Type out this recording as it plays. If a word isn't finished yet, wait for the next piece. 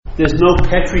there's no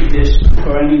petri dish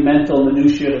for any mental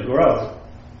minutia to grow.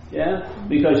 Yeah?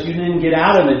 Because you didn't get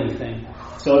out of anything.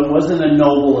 So it wasn't a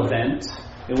noble event.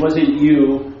 It wasn't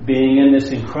you being in this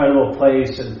incredible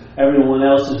place and everyone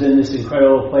else is in this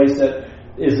incredible place that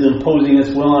is imposing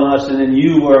its will on us, and then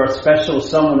you were a special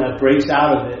someone that breaks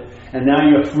out of it, and now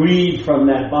you're freed from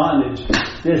that bondage.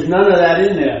 There's none of that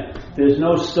in there. There's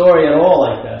no story at all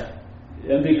like that.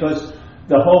 And because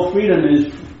the whole freedom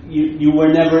is you were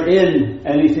never in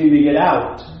anything to get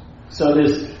out. So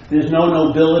there's no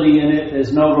nobility in it.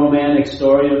 There's no romantic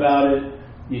story about it.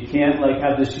 You can't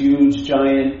have this huge,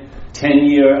 giant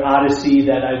 10-year odyssey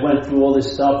that I went through all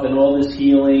this stuff and all this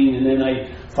healing, and then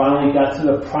I finally got to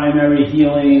the primary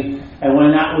healing, and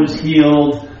when that was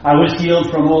healed, I was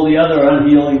healed from all the other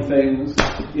unhealing things,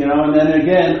 and then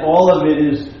again, all of it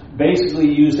is basically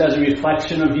used as a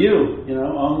reflection of you.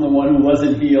 I'm the one who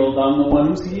wasn't healed, I'm the one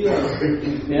who's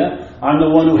healed. Yeah? I'm the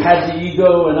one who had the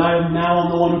ego, and I'm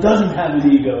the one who doesn't have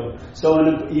an ego. So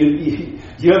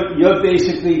you're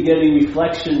basically getting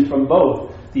reflection from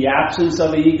both, the absence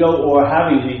of an ego or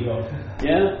having an ego.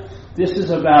 Yeah? This is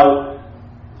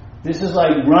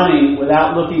like running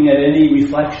without looking at any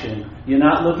reflection. You're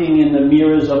not looking in the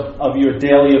mirrors of your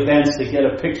daily events to get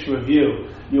a picture of you.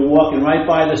 You're walking right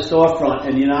by the storefront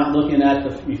and you're not looking at the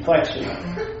reflection.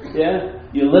 Yeah?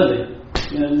 You're living.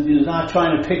 You're not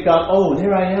trying to pick up,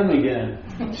 there I am again.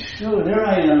 Sure, there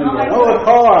I am again. A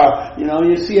car.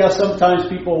 You see how sometimes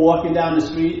people are walking down the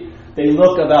street, they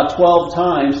look about 12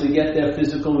 times to get their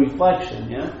physical reflection.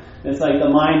 Yeah? It's like the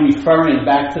mind referring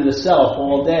back to the self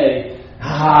all day.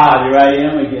 There I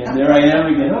am again. There I am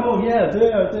again. Oh yeah,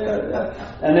 there.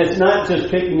 And it's not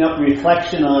just picking up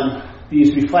reflection on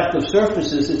these reflective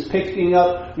surfaces. It's picking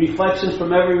up reflections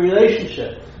from every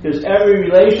relationship. Because every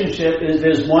relationship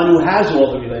there's one who has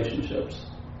all the relationships.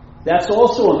 That's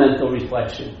also a mental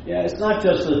reflection. Yeah, it's not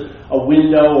just a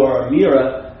window or a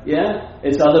mirror. Yeah,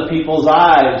 it's other people's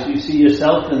eyes. You see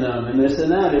yourself in them, and this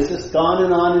and that. It's just on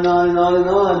and on and on and on and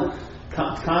on.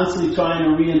 Constantly trying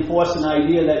to reinforce an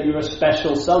idea that you're a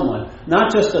special someone.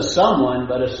 Not just a someone,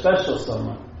 but a special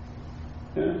someone.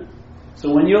 Yeah?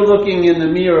 So when you're looking in the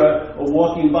mirror or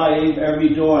walking by every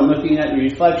door and looking at your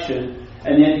reflection,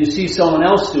 and yet you see someone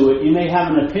else do it, you may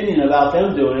have an opinion about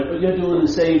them doing it, but you're doing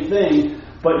the same thing,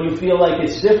 but you feel like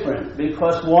it's different.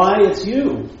 Because why? It's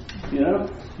you.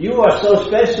 You are so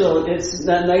special, it's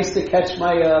not nice to catch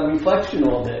my reflection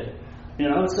all day.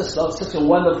 It's just such a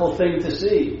wonderful thing to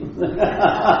see.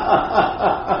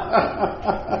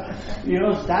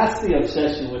 That's the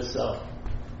obsession with self.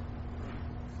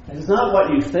 It's not what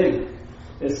you think.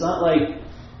 It's not like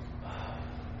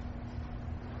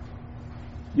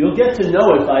you'll get to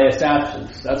know it by its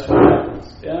absence. That's what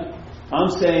happens. Yeah? I'm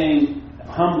saying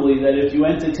humbly that if you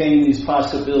entertain these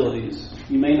possibilities,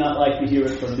 you may not like to hear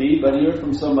it from me, but hear it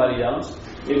from somebody else.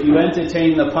 If you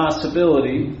entertain the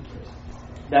possibility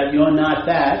that you're not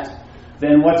that,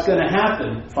 then what's going to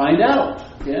happen? Find out.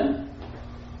 Yeah?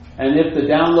 And if the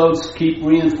downloads keep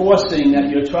reinforcing that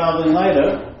you're traveling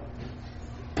lighter,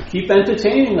 keep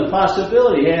entertaining the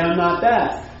possibility, hey, I'm not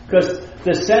that. Because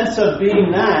the sense of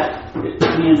being that,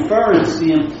 the inference,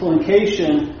 the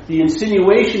implication, the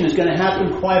insinuation is going to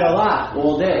happen quite a lot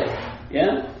all day.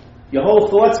 Yeah? Your whole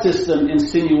thought system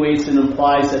insinuates and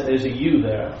implies that there's a you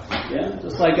there. Yeah?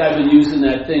 Just like I've been using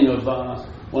that thing of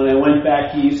when I went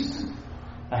back east,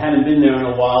 I hadn't been there in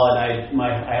a while, and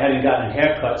I hadn't gotten a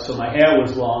haircut, so my hair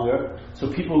was longer.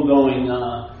 So people were going,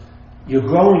 "You're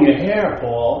growing your hair,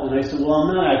 Paul." And I said, "Well,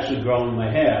 I'm not actually growing my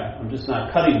hair. I'm just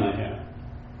not cutting my hair.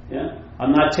 Yeah,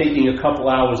 I'm not taking a couple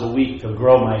hours a week to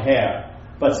grow my hair."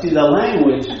 But see, the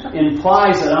language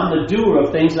implies that I'm the doer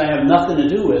of things I have nothing to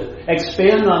do with.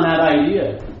 Expand on that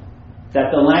idea.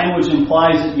 That the language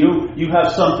implies that you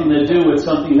have something to do with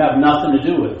something you have nothing to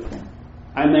do with.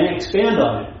 I may expand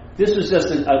on it. This was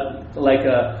just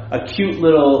a cute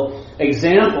little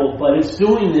example, but it's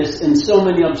doing this in so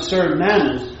many absurd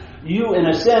manners. You, in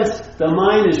a sense, the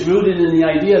mind is rooted in the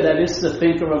idea that it's the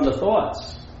thinker of the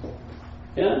thoughts.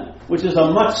 Yeah? Which is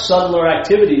a much subtler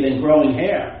activity than growing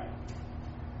hair.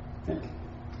 Yeah?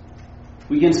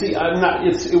 We can see,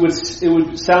 it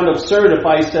would sound absurd if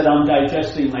I said I'm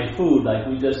digesting my food, like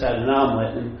we just had an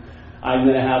omelet, and I'm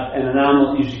going to have, and an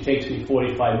omelet usually takes me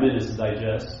 45 minutes to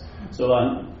digest. So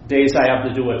on days I have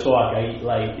to do a talk, I eat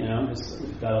light,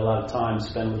 I've got a lot of time to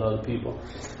spend with other people.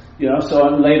 So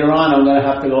later on I'm going to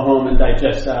have to go home and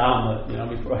digest that omelet,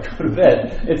 before I go to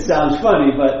bed. It sounds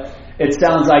funny, but it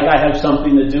sounds like I have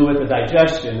something to do with the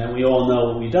digestion, and we all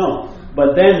know we don't.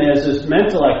 But then there's this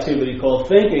mental activity called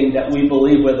thinking that we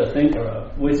believe we're the thinker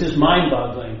of, which is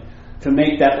mind-boggling to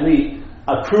make that leap.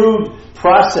 A crude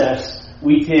process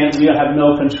we have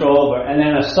no control over. And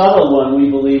then a subtle one, we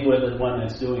believe we're the one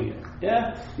that's doing it.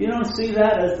 Yeah? You don't see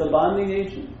that as the bonding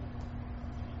agent?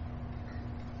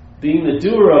 Being the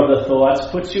doer of the thoughts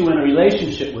puts you in a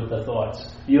relationship with the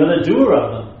thoughts. You're the doer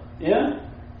of them. Yeah?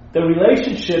 The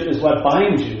relationship is what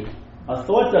binds you. A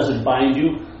thought doesn't bind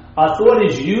you. A thought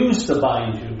is used to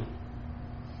bind you.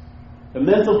 The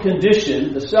mental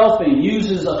condition, the selfing,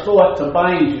 uses a thought to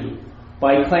bind you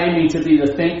by claiming to be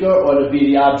the thinker or to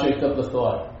be the object of the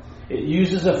thought. It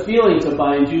uses a feeling to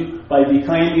bind you by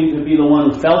claiming to be the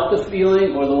one who felt the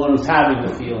feeling or the one who's having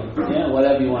the feeling. Yeah,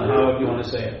 however you want to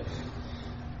say it.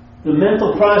 The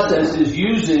mental process is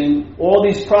using all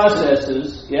these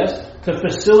processes, yes, to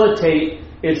facilitate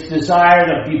its desire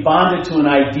to be bonded to an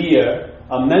idea,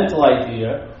 a mental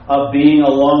idea, of being a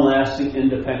long-lasting,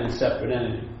 independent, separate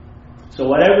entity. So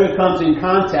whatever it comes in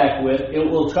contact with,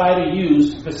 it will try to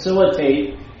use to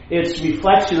facilitate its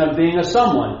reflection of being a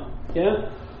someone. Yeah?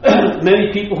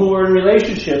 Many people who are in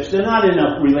relationships, they're not in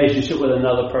a relationship with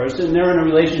another person, they're in a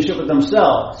relationship with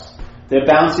themselves. They're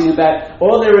bouncing it back.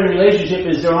 All they're in relationship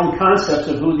is their own concepts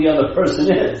of who the other person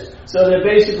is. So they're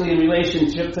basically in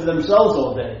relationship to themselves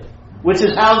all day, which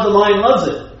is how the mind loves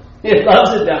it. It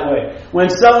loves it that way. When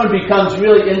someone becomes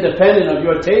really independent of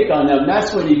your take on them,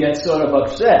 that's when you get sort of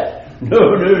upset. No,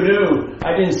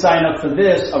 I didn't sign up for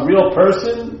this. A real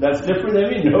person that's different than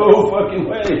me? No fucking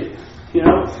way. You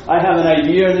know, I have an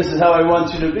idea and this is how I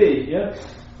want you to be. Yeah?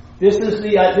 This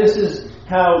is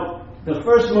how the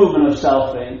first movement of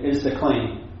selfing is the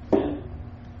claim. Yeah?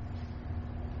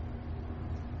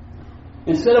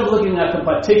 Instead of looking at the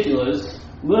particulars,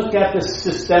 look at the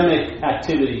systemic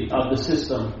activity of the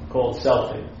system called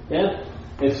selfing. Yeah?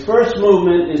 Its first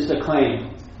movement is the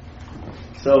claim.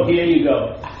 So here you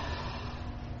go.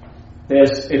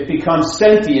 It becomes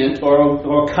sentient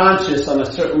or conscious on a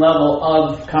certain level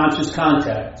of conscious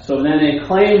contact. So then it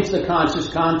claims the conscious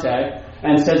contact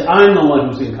and says, I'm the one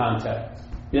who's in contact.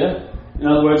 Yeah? In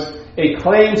other words, it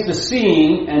claims the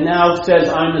seeing and now says,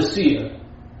 I'm the seer.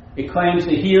 It claims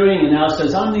the hearing and now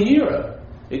says, I'm the hearer.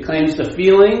 It claims the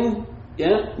feeling,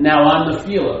 yeah? Now I'm the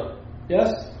feeler.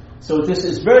 Yes? So this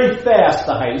is very fast,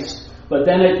 the heist, but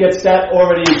then it gets that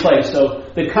already in place. So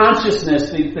the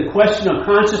consciousness, the question of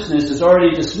consciousness is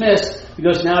already dismissed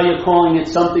because now you're calling it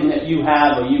something that you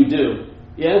have or you do.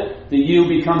 Yeah? The you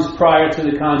becomes prior to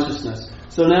the consciousness.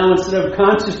 So now instead of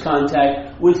conscious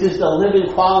contact, which is the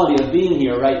living quality of being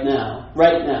here right now,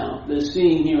 the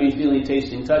seeing, hearing, feeling,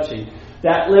 tasting, touching,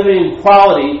 that living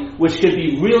quality, which could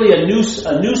be really a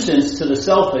nuisance to the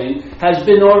selfing, has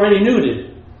been already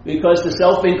neutered because the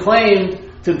selfing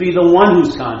claimed to be the one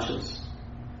who's conscious.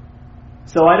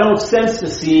 So I don't sense the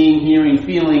seeing, hearing,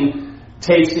 feeling,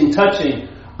 tasting, touching.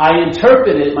 I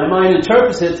interpret it, my mind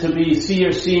interprets it to be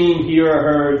seer, seeing, hearer,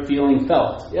 heard, feeling,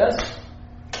 felt. Yes?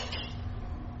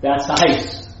 That's the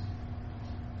heist.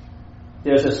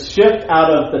 There's a shift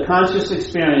out of the conscious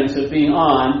experience of being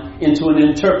on into an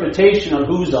interpretation of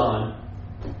who's on.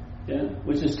 Yeah?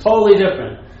 Which is totally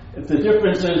different. If the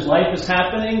difference is life is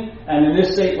happening, and in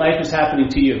this state life is happening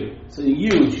to you. It's a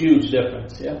huge, huge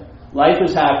difference. Yeah? Life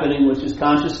is happening, which is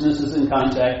consciousness is in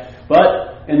contact.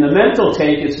 But in the mental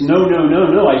take, it's no,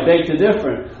 I beg to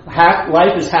differ.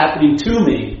 Life is happening to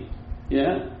me.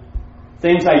 Yeah?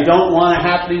 Things I don't want are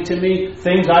happening to me.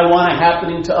 Things I want are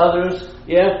happening to others.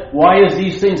 Yeah? Why is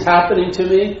these things happening to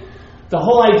me? The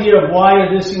whole idea of why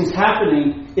are these things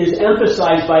happening is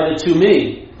emphasized by the to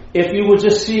me. If you were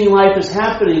just seeing life as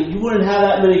happening, you wouldn't have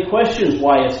that many questions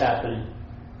why it's happening.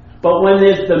 But when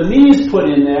there's the me's put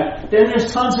in there, then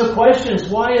there's tons of questions.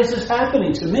 Why is this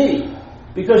happening to me?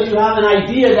 Because you have an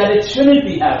idea that it shouldn't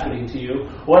be happening to you,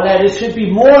 or that it should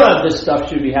be more of this stuff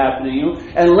should be happening to you,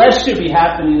 and less should be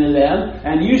happening to them,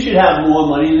 and you should have more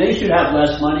money, and they should have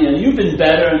less money, and you've been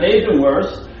better, and they've been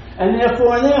worse, and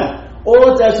therefore and there.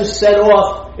 All it does is set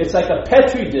off, it's like a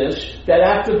Petri dish that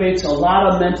activates a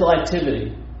lot of mental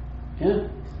activity.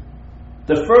 Yeah?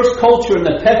 The first culture in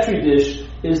the Petri dish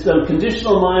is the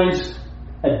conditional mind's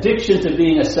addiction to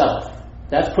being a self.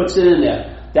 That puts it in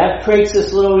there. That creates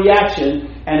this little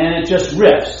reaction, and then it just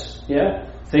riffs. Yeah?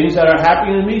 Things that are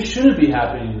happening to me shouldn't be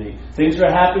happening to me. Things that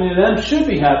are happening to them should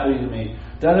be happening to me.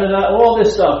 All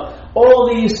this stuff.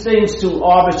 All these things to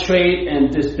arbitrate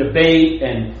and just debate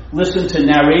and listen to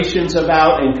narrations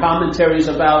about and commentaries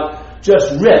about,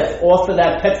 just riff off of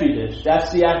that Petri dish.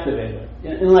 That's the activator.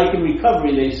 And like in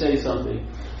recovery, they say something.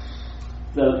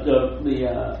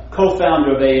 The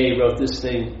co-founder of AA wrote this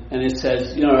thing, and it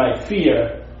says,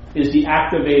 fear is the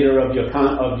activator of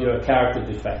your character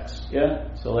defects. Yeah.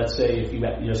 So let's say if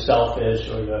you're selfish,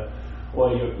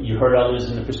 or you hurt others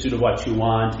in the pursuit of what you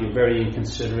want, you're very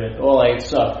inconsiderate, all that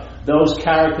stuff. those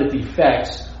character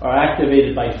defects are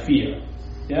activated by fear.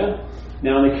 Yeah?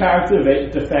 Now the character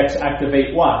defects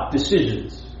activate what?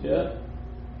 Decisions. Yeah?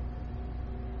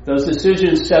 Those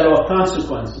decisions set off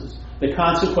consequences. The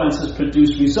consequences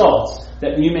produce results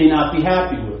that you may not be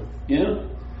happy with. Yeah?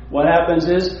 What happens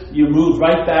is you move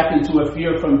right back into a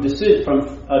fear from a decision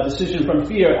from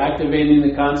fear, activating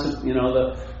the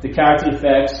character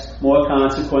defects, more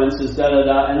consequences, and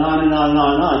on and on and on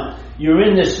and on. You're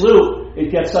in this loop.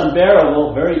 It gets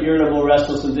unbearable, very irritable,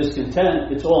 restless, and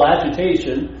discontent. It's all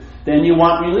agitation. Then you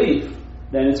want relief.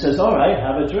 Then it says, all right,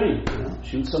 have a drink.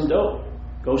 Shoot some dope.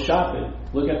 Go shopping.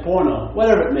 Look at porno.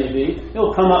 Whatever it may be.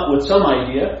 It'll come up with some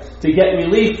idea to get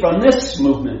relief from this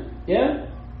movement. Yeah?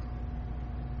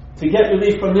 To get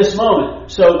relief from this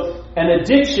moment. So an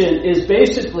addiction is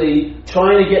basically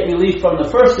trying to get relief from the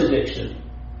first addiction.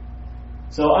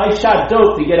 So I shot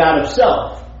dope to get out of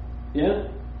self. Yeah?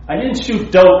 I didn't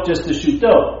shoot dope just to shoot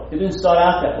dope. It didn't start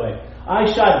out that way.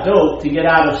 I shot dope to get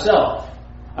out of self.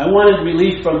 I wanted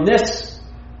relief from this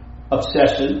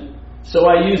obsession, so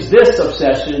I used this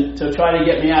obsession to try to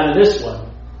get me out of this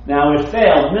one. Now it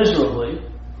failed miserably.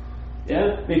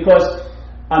 Yeah? Because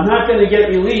I'm not going to get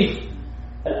relief.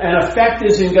 An effect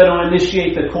isn't going to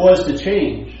initiate the cause to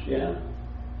change. Yeah?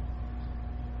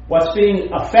 What's being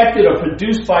affected or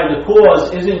produced by the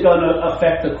cause isn't going to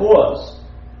affect the cause.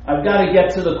 I've got to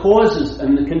get to the causes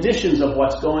and the conditions of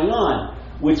what's going on,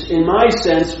 which in my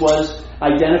sense was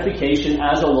identification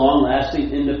as a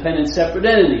long-lasting, independent, separate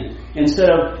entity. Instead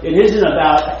of, it isn't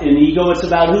about an ego, it's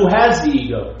about who has the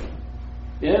ego.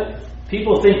 Yeah?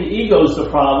 People think the ego is the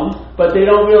problem, but they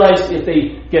don't realize if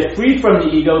they get free from the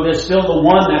ego, they're still the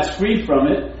one that's free from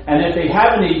it. And if they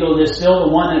have an ego, they're still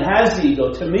the one that has the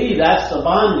ego. To me, that's the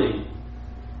bonding.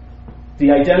 The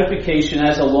identification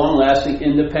as a long-lasting,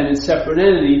 independent, separate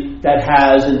entity that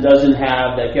has and doesn't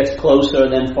have, that gets closer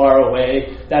than far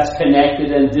away, that's connected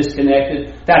and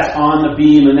disconnected, that's on the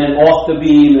beam and then off the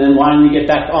beam and then wanting to get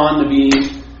back on the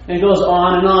beam. And it goes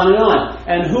on and on and on.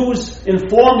 And who's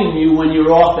informing you when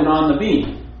you're off and on the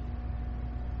beam?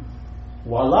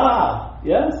 Voila!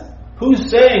 Yes? Who's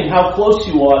saying how close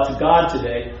you are to God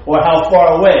today or how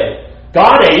far away?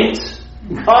 God ain't.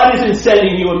 God isn't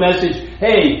sending you a message,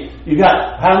 hey, you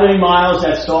got how many miles,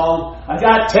 that song? I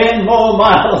got 10 more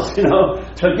miles,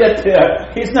 to get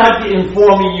there. He's not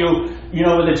informing you,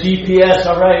 with a GPS,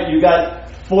 all right, you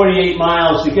got 48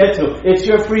 miles to get to. It's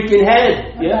your freaking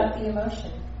head. What about the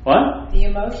emotion? What? The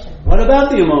emotion. What about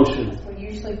the emotion? It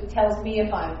usually tells me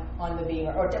if I'm on the beam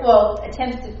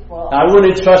attempts to. I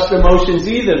wouldn't trust emotions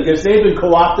either because they've been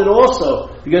co-opted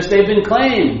also because they've been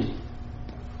claimed.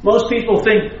 Most people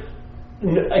think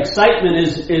excitement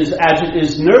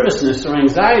is nervousness or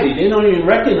anxiety. They don't even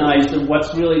recognize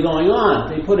what's really going on.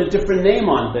 They put a different name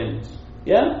on things.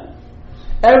 Yeah?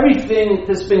 Everything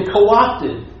has been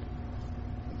co-opted.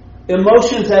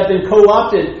 Emotions have been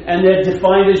co-opted and they're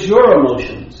defined as your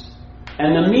emotions.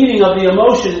 And the meaning of the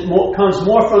emotion comes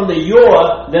more from the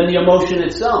your than the emotion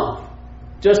itself.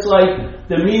 Just like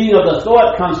the meaning of the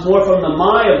thought comes more from the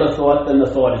my of the thought than the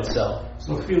thought itself.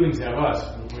 So feelings have us,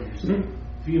 is what you're saying.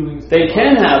 Feelings. They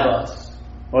can have us.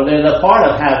 Or they're the part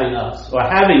of having us. Or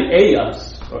having a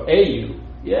us. Or a you.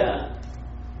 Yeah.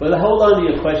 But hold on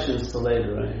to your questions till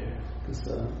later, right? Because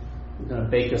we're going to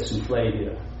bake a souffle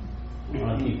here. I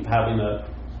want to keep having to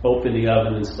open the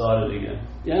oven and start it again.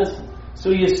 Yes? So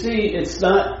you see, it's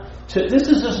not... This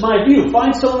is just my view.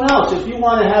 Find someone else. If you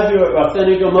want to have your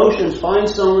authentic emotions, find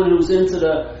someone who's into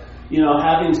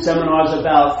having seminars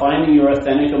about finding your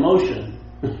authentic emotion.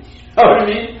 You know what I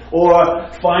mean?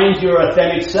 Or find your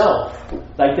authentic self.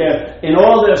 Like in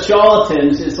all the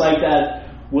charlatans, it's like that.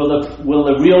 Will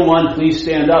the real one please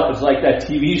stand up? It's like that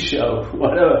TV show,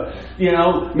 whatever.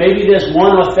 Maybe there's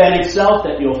one authentic self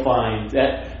that you'll find,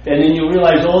 and then you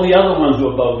realize all the other ones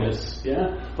were bogus.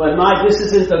 Yeah, but this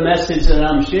isn't the message that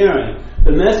I'm sharing.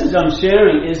 The message I'm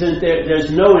sharing isn't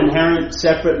there's no inherent,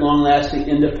 separate, long-lasting,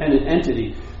 independent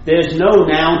entity. There's no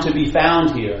noun to be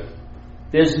found here.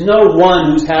 There's no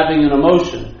one who's having an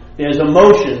emotion. There's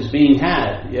emotions being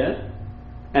had. Yeah,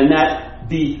 and that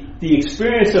the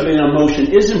experience of an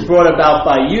emotion isn't brought about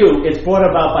by you, it's brought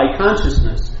about by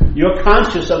consciousness. You're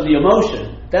conscious of the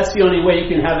emotion. That's the only way you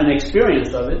can have an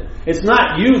experience of it. It's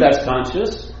not you that's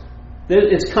conscious.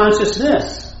 It's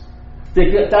consciousness.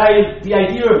 The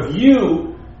idea of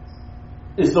you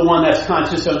is the one that's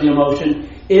conscious of the emotion,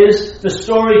 is the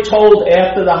story told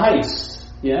after the heist.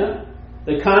 Yeah?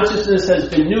 The consciousness has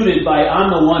been neutered by I'm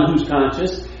the one who's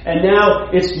conscious, and now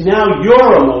it's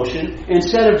your emotion.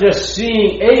 Instead of just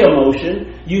seeing a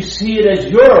emotion, you see it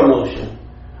as your emotion.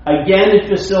 Again, it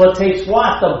facilitates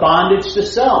what? The bondage to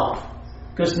self.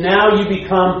 Because now you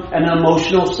become an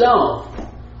emotional self.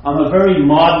 I'm a very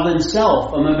maudlin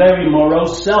self. I'm a very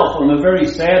morose self. I'm a very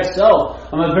sad self.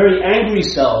 I'm a very angry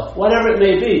self. Whatever it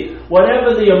may be.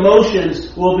 Whatever the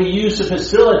emotions will be used to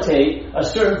facilitate a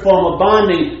certain form of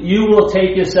bonding, you will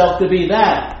take yourself to be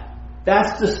that.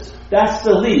 That's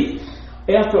the leap.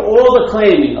 After all the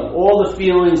claiming of all the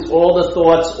feelings, all the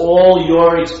thoughts, all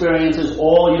your experiences,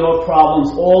 all your problems,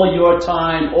 all your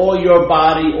time, all your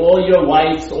body, all your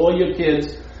wives, all your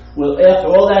kids, well, after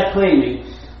all that claiming,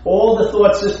 all the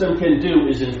thought system can do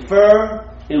is infer,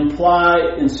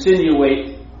 imply,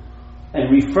 insinuate,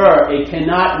 and refer. It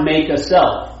cannot make a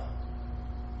self.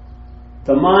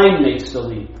 The mind makes the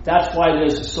leap. That's why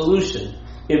there's a solution.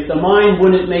 If the mind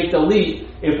wouldn't make the leap,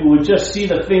 if we would just see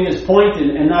the fingers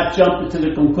pointing and not jump into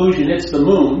the conclusion it's the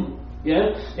moon,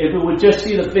 yeah? If we would just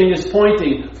see the fingers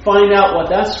pointing, find out what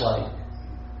that's like.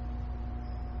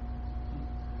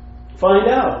 Find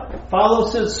out. Follow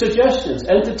suggestions.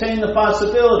 Entertain the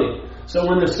possibility. So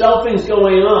when the selfing's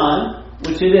going on,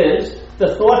 which it is,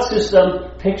 the thought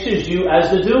system pictures you as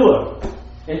the doer.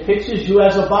 It pictures you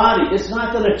as a body. It's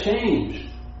not going to change.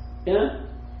 Yeah?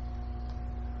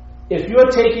 If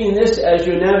you're taking this as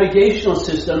your navigational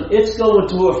system, it's going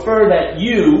to infer that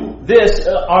you,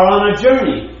 are on a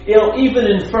journey. It'll even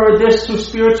infer this to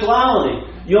spirituality.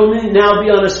 You'll now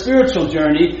be on a spiritual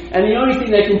journey, and the only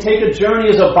thing that can take a journey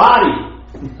is a body,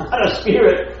 not a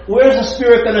spirit. Where's a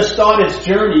spirit going to start its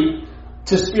journey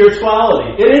to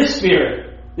spirituality? It is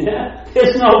spirit. Yeah?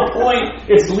 There's no point.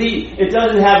 It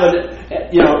doesn't have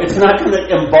it's not going to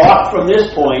embark from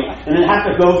this point and then have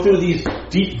to go through these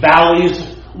deep valleys.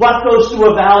 What goes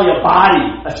through a valley? A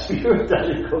body. A spirit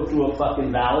doesn't go through a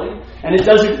fucking valley. And it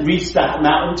doesn't reach that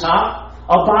mountaintop.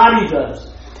 A body does.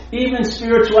 Even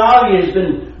spirituality has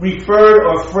been referred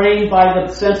or framed by the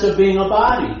sense of being a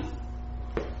body.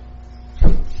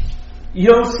 You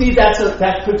don't see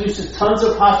that produces tons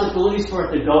of possibilities for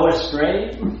it to go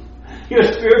astray? Your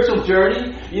spiritual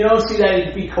journey, you don't see that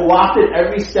it can be co-opted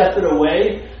every step of the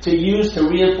way to use to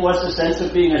reinforce the sense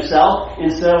of being a self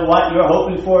instead of what you're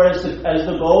hoping for as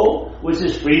the goal, which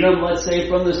is freedom, let's say,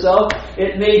 from the self.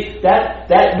 It may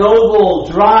that noble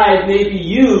drive may be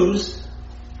used,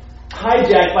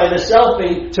 hijacked by the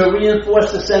selfing, to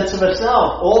reinforce the sense of a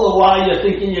self. All the while you're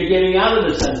thinking you're getting out of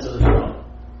the sense of the self.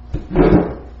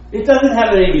 It doesn't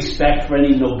have any respect for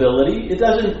any nobility.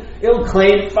 It'll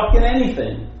claim fucking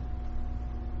anything.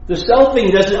 The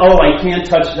selfing doesn't, I can't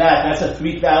touch that. That's a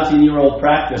 3,000-year-old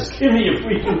practice. Give me a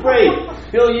freaking break.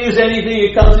 It'll use anything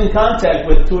it comes in contact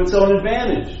with to its own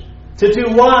advantage. To do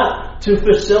what? To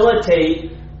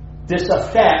facilitate this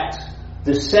effect,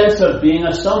 the sense of being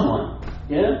a someone.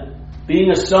 Yeah?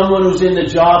 Being a someone who's in the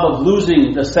job of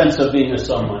losing the sense of being a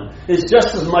someone. It's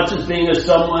just as much as being a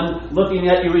someone looking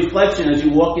at your reflection as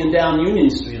you walk down Union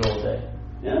Street all day.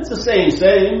 Yeah, it's the same.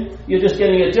 You're just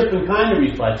getting a different kind of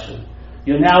reflection.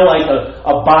 You're now like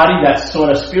a body that's sort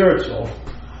of spiritual.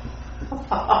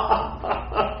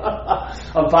 A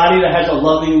body that has a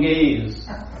loving gaze.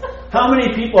 How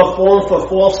many people have fallen for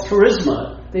false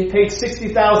charisma? They paid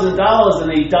 $60,000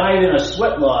 and they died in a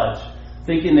sweat lodge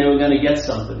thinking they were going to get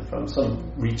something from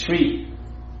some retreat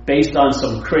based on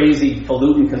some crazy,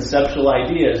 falutin conceptual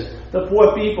ideas. The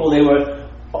poor people, they were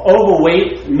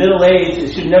overweight, middle-aged,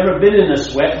 they should never have been in a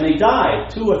sweat, and they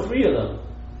died, 2 or 3 of them.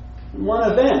 In one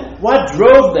event. What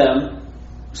drove them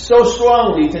so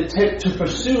strongly to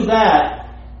pursue that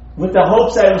with the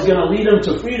hopes that it was going to lead them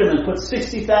to freedom and put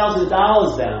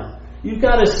 $60,000 down? You've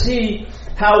got to see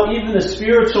how even the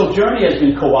spiritual journey has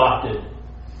been co-opted.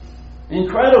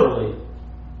 Incredibly.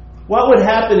 What would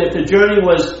happen if the journey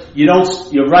was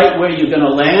you're right where you're going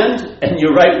to land and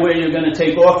you're right where you're going to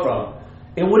take off from?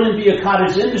 It wouldn't be a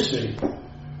cottage industry.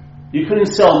 You couldn't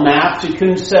sell maps. You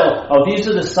couldn't sell, these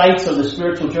are the sites of the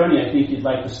spiritual journey I think you'd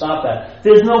like to stop at.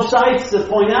 There's no sites to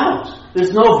point out.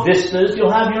 There's no vistas.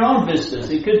 You'll have your own vistas.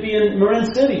 It could be in Marin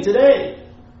City today.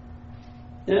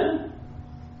 Yeah?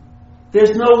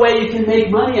 There's no way you can make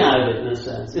money out of it in a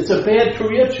sense. It's a bad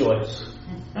career choice.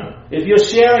 If you're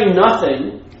sharing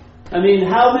nothing, how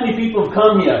many people have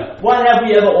come here? What have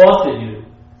we ever offered you?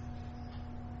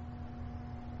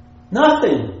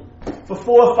 Nothing. For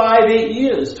 4, 5, 8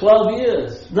 years, 12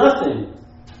 years. Nothing.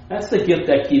 That's the gift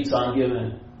that keeps on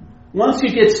giving. Once you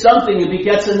get something, it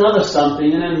begets another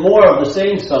something, and then more of the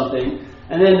same something,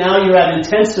 and then now you're at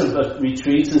intensive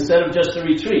retreats instead of just a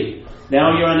retreat.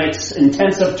 Now you're on an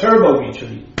intensive turbo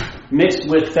retreat, mixed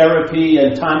with therapy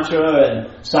and tantra and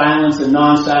silence and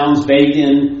non-silence,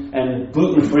 vegan and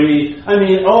gluten-free.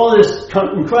 All this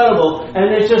incredible,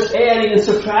 and they're just adding and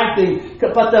subtracting,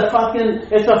 but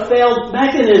it's a failed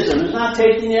mechanism. It's not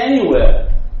taking you anywhere.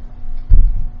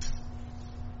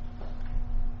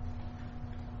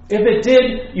 If it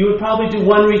did, you would probably do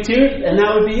one retreat and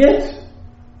that would be it.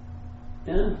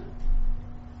 Yeah.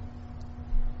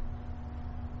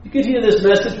 You could hear this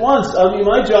message once. I mean,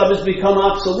 my job has become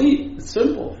obsolete. It's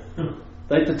simple.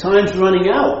 Like the time's running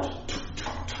out.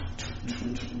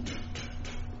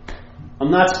 I'm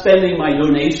not spending my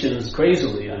donations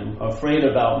crazily. I'm afraid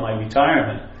about my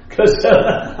retirement because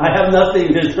I have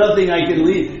nothing. There's nothing I can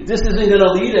lead. This isn't going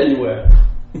to lead anywhere.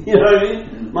 You know what I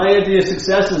mean? My idea of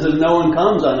success is if no one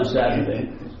comes on a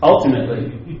Saturday.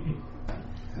 Ultimately,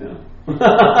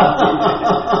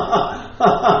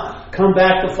 come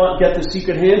back to get the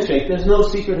secret handshake. There's no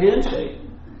secret handshake.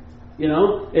 You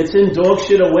know, it's in dog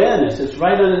shit awareness. It's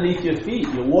right underneath your feet.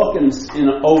 You're walking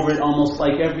over it almost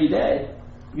like every day.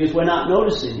 Because we're not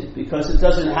noticing it, because it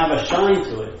doesn't have a shine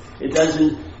to it. It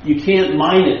doesn't. You can't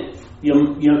mine it.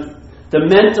 The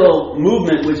mental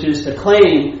movement, which is to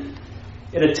claim,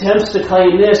 it attempts to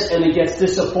claim this, and it gets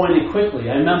disappointed quickly.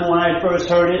 I remember when I first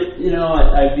heard it.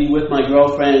 I'd be with my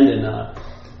girlfriend, and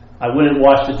I wouldn't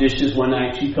wash the dishes one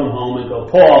night. She'd come home and go,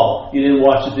 "Paul, you didn't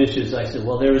wash the dishes." I said,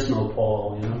 "Well, there is no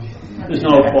Paul. There's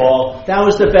no Paul." That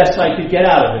was the best I could get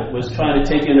out of it, was trying to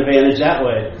take an advantage that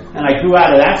way. And I grew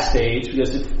out of that stage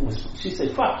because she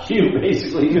said, "Fuck you,"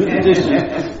 basically. Use the dishes.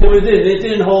 It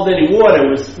didn't hold any water. It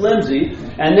was flimsy.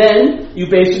 And then you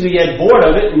basically get bored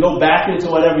of it and go back into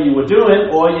whatever you were doing,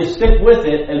 or you stick with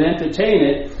it and entertain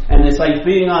it. And it's like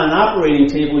being on an operating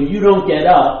table. You don't get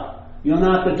up. You're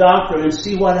not the doctor, and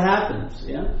see what happens.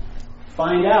 Yeah,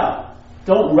 find out.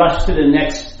 Don't rush to the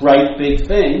next bright big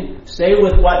thing. Stay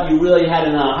with what you really had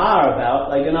an aha about,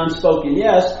 like an unspoken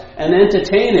yes, and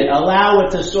entertain it. Allow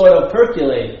it to sort of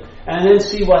percolate, and then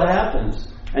see what happens.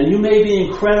 And you may be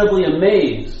incredibly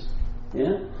amazed.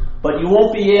 Yeah, but you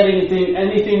won't be adding anything.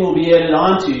 Anything will be added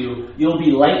onto you. You'll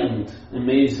be lightened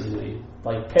amazingly,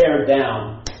 like pared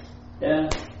down. Yeah,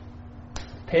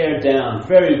 pared down.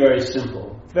 Very, very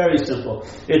simple. Very simple.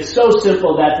 It's so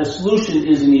simple that the solution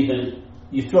isn't even,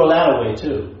 you throw that away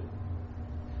too.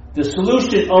 The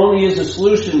solution only is a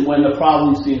solution when the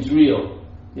problem seems real.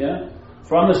 Yeah?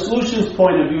 From the solution's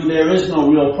point of view, there is no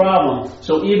real problem.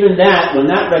 So even that, when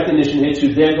that recognition hits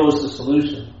you, there goes the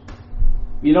solution.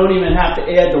 You don't even have to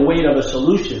add the weight of a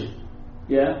solution.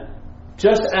 Yeah?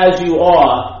 Just as you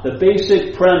are, the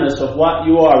basic premise of what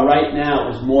you are right now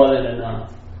is more than enough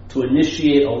to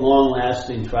initiate a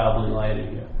long-lasting traveling light in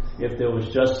here, if there was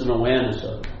just an awareness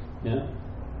of it. Yeah?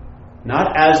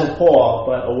 Not as a Paul,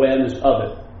 but awareness of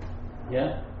it.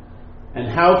 Yeah? And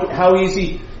how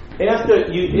easy,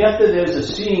 after there's a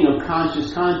seeing of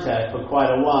conscious contact for quite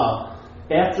a while,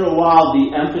 after a while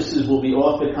the emphasis will be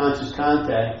off the conscious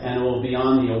contact and it will be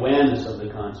on the awareness of the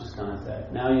conscious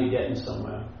contact. Now you're getting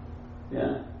somewhere.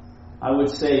 Yeah? I would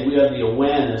say we have the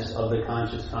awareness of the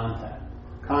conscious contact.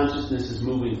 Consciousness is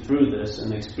moving through this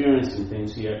and experiencing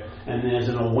things here, and there's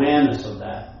an awareness of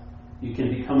that. You can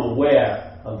become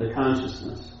aware of the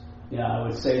consciousness. Yeah, I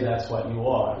would say that's what you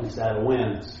are, is that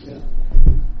awareness. Yeah.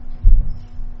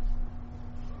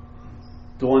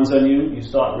 Dawns on you, you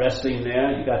start resting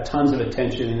there, you got tons of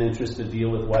attention and interest to deal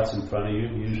with what's in front of you,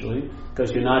 usually,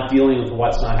 because you're not dealing with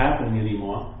what's not happening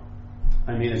anymore.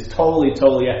 I mean, it's totally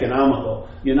economical.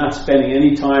 You're not spending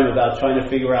any time about trying to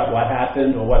figure out what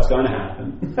happened or what's going to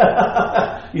happen.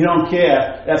 You don't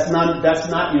care. That's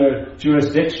not your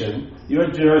jurisdiction.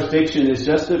 Your jurisdiction is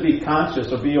just to be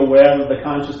conscious or be aware of the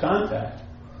conscious contact.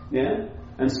 Yeah?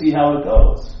 And see how it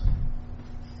goes.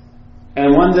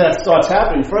 And when that starts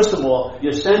happening, first of all,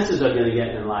 your senses are going to get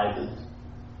enlivened.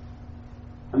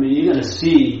 I mean, you're going to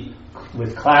see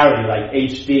with clarity, like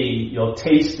HD, you'll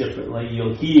taste differently,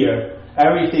 you'll hear.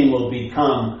 Everything will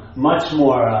become much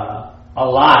more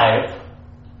alive,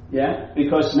 yeah?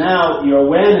 Because now your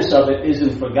awareness of it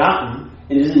isn't forgotten,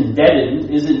 it isn't deadened,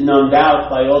 isn't numbed out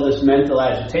by all this mental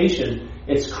agitation.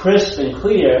 It's crisp and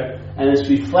clear, and it's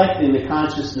reflecting the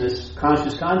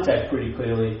conscious contact pretty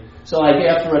clearly. So like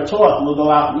after a talk, we'll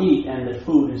go out and eat, and the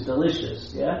food is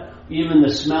delicious, yeah? Even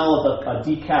the smell of a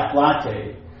decaf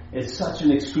latte, it's such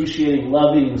an excruciating,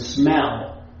 loving smell.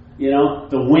 You know,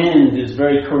 the wind is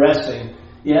very caressing.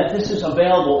 Yeah, this is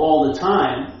available all the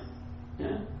time.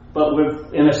 Yeah? But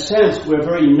in a sense, we're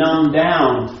very numbed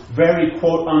down, very,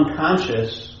 quote,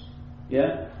 unconscious.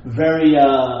 Yeah? Very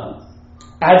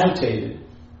agitated.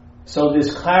 So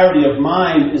this clarity of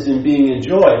mind is in being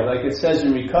enjoyed. Like it says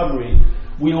in recovery,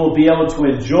 we will be able to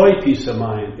enjoy peace of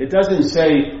mind. It doesn't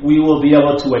say we will be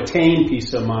able to attain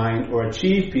peace of mind or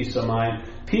achieve peace of mind.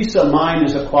 Peace of mind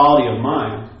is a quality of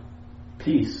mind.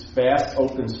 Peace, vast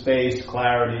open space,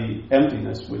 clarity,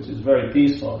 emptiness, which is very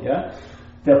peaceful, yeah?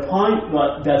 The point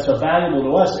that's valuable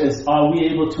to us is, are we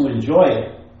able to enjoy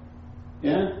it?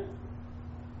 Yeah?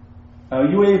 Are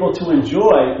you able to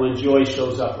enjoy when joy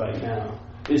shows up right now?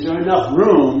 Is there enough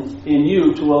room in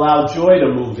you to allow joy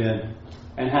to move in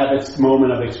and have its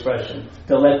moment of expression,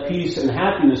 to let peace and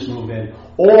happiness move in?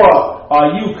 Or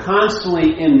are you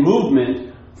constantly in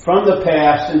movement from the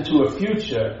past into a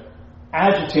future,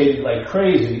 agitated like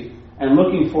crazy, and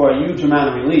looking for a huge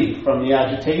amount of relief from the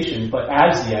agitation, but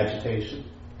as the agitation?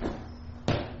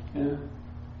 Yeah.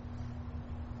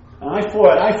 And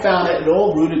I found that it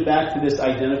all rooted back to this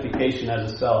identification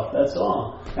as a self. That's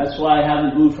all. That's why I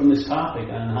haven't moved from this topic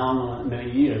in how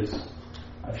many years.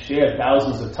 I've shared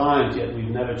thousands of times, yet we've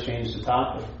never changed the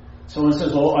topic. Someone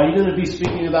says, well, are you going to be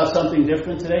speaking about something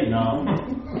different today? No.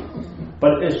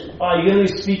 But are you going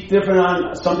to speak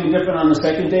something different on the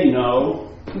second day?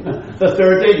 No. The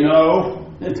third day?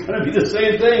 No. It's going to be the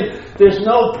same thing. There's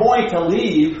no point to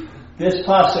leave this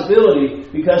possibility,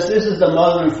 because this is the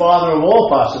mother and father of all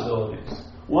possibilities.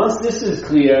 Once this is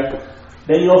clear,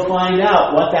 then you'll find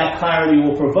out what that clarity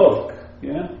will provoke.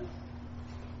 Yeah?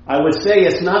 I would say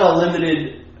it's not a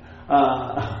limited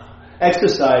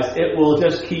exercise. It will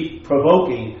just keep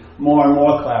provoking more and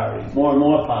more clarity, more and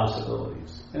more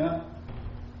possibilities. Yeah?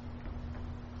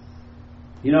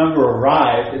 You never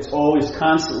arrive. It's always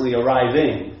constantly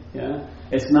arriving. Yeah?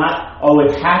 It's not, oh,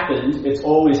 it happened. It's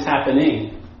always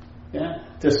happening. Yeah?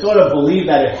 To sort of believe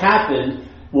that it happened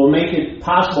will make it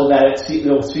possible that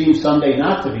it'll seem someday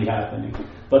not to be happening.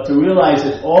 But to realize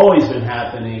it's always been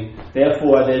happening,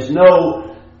 therefore there's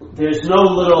no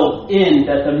little in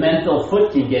that the mental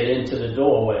foot can get into the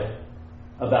doorway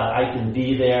about I can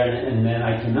be there and then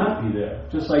I cannot be there.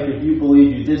 Just like if you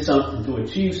believe you did something to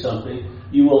achieve something,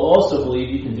 you will also believe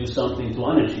you can do something to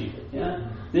unachieve it.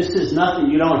 Yeah? This is nothing.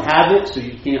 You don't have it, so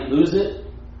you can't lose it.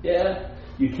 Yeah?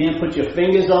 You can't put your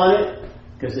fingers on it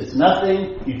because it's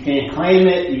nothing. You can't claim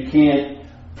it. You can't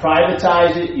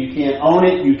privatize it. You can't own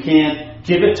it. You can't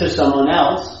give it to someone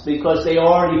else because they're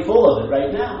already full of it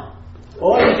right now.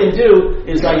 All you can do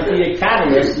is like be a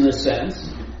catalyst in a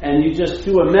sense, and you just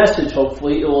do a message,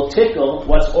 hopefully. It will tickle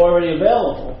what's already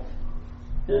available.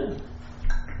 Yeah.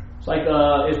 It's like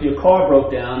if your car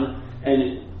broke down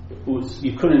and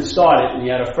you couldn't start it, and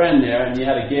you had a friend there, and you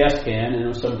had a gas can, and there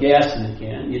was some gas in the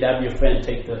can. You'd have your friend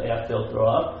take the air filter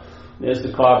off. There's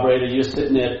the carburetor. You're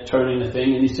sitting there turning the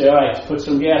thing, and you say, all right, put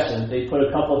some gas in. They put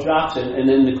a couple drops in, and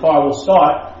then the car will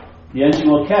start. The engine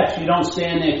will catch. You don't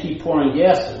stand there and keep pouring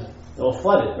gas in. It'll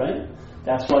flood it, right?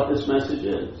 That's what this message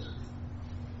is.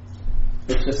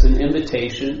 It's just an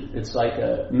invitation. It's like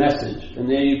a message, and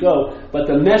there you go. But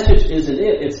the message isn't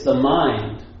it. It's the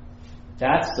mind.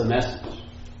 That's the message.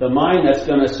 The mind that's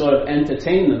going to sort of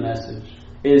entertain the message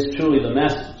is truly the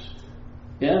message.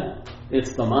 Yeah?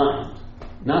 It's the mind.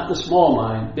 Not the small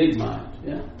mind, big mind.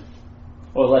 Yeah?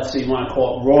 Or let's say you want to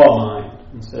call it raw mind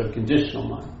instead of conditional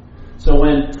mind. So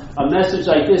when a message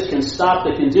like this can stop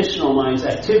the conditional mind's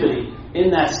activity, in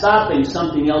that stopping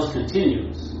something else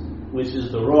continues, which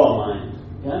is the raw mind.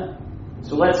 Yeah?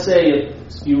 So let's say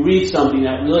if you read something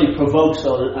that really provokes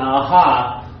an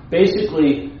aha,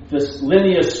 basically this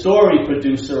linear story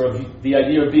producer of the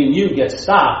idea of being you gets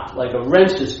stopped, like a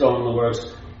wrench is thrown in the works,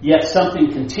 yet something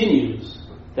continues.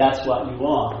 That's what you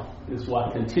are, is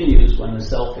what continues when the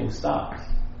selfing stops.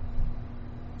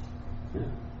 Yeah.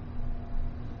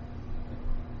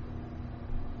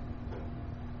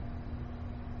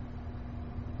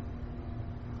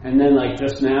 And then like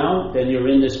just now, then you're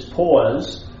in this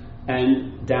pause,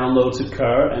 and downloads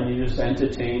occur, and you just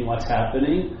entertain what's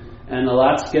happening, and a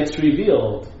lot gets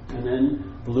revealed. And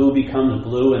then blue becomes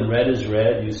blue and red is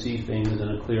red. You see things in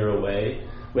a clearer way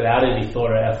without any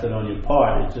thought or effort on your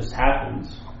part. It just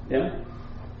happens. Yeah?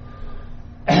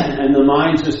 And the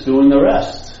mind's just doing the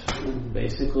rest.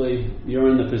 Basically, you're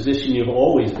in the position you've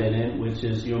always been in, which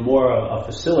is you're more a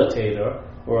facilitator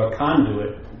or a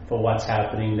conduit for what's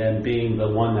happening than being the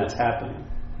one that's happening.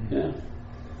 Yeah?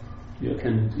 You're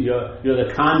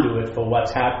the conduit for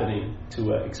what's happening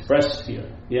to express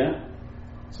here. Yeah?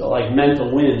 So like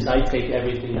mental winds, I take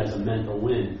everything as a mental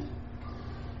wind.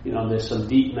 You know, there's some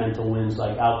deep mental winds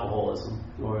like alcoholism,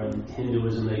 or in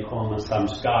Hinduism they call them a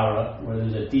samskara, where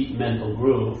there's a deep mental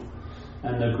groove,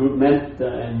 and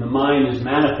the mind is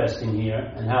manifesting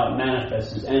here, and how it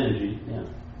manifests is energy. Yeah.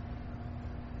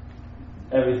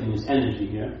 Everything is energy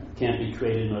here. It can't be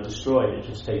created nor destroyed. It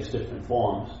just takes different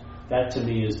forms. That to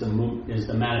me is the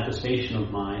manifestation of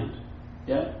mind.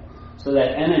 Yeah. So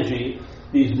that energy,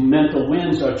 these mental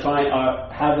winds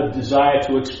have a desire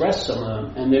to express some of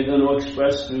them, and they're going to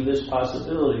express through this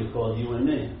possibility called you and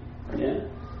me. Yeah.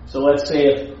 So let's say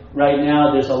if right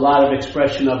now there's a lot of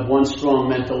expression of one strong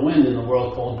mental wind in the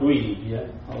world called greed. Yeah.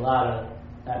 A lot of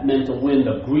that mental wind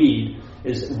of greed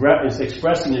is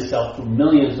expressing itself through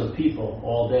millions of people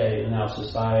all day in our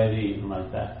society and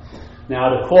like that. Now,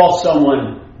 to call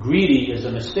someone greedy is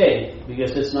a mistake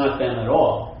because it's not them at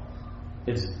all.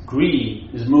 It's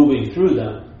greed is moving through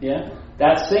them. Yeah,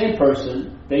 that same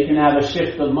person, they can have a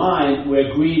shift of mind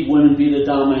where greed wouldn't be the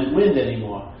dominant wind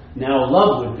anymore. Now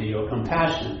love would be, or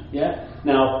compassion. Yeah.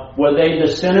 Now, were they the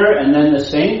sinner and then the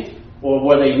saint, or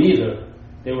were they neither?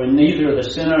 They were neither the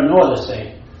sinner nor the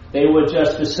saint. They were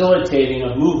just facilitating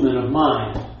a movement of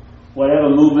mind. Whatever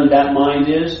movement that mind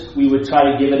is, we would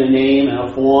try to give it a name and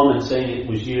a form and say it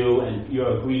was you and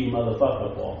you're a greedy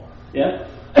motherfucker, Paul. Yeah?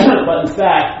 But in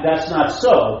fact, that's not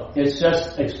so. It's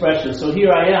just expression. So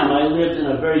here I am. I lived in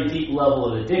a very deep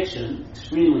level of addiction,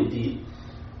 extremely deep,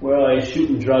 where I was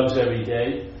shooting drugs every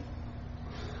day.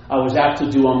 I was apt to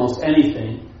do almost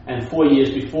anything. And 4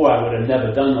 years before, I would have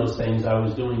never done those things I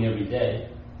was doing every day.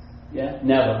 Yeah,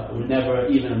 never. I would never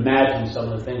even imagine some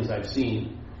of the things I've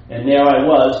seen. And there I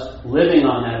was, living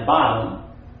on that bottom,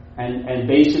 and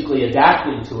basically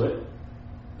adapting to it,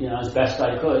 as best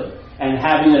I could, and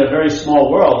having it a very small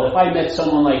world. If I met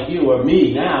someone like you or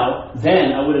me now,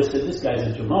 then I would have said, this guy's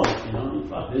a jamoke,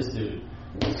 fuck this dude.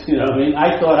 What I mean?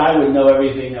 I thought I would know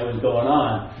everything that was going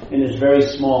on in this very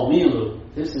small milieu.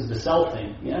 This is the self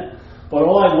thing, yeah? But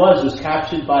all I was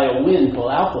captured by a wind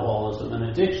called alcoholism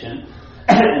and addiction.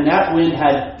 And that wind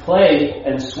had play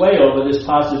and sway over this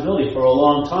possibility for a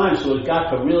long time, so it got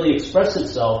to really express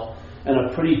itself on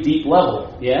a pretty deep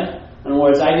level, yeah? In other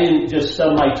words, I didn't just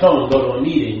stub my toe and go to a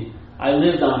meeting. I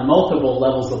lived on multiple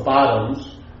levels of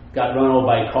bottoms, got run over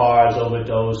by cars,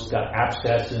 overdosed, got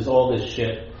abscesses, all this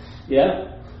shit,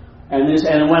 yeah? And it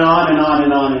went on and on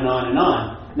and on and on and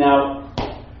on. Now,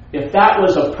 if that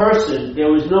was a person,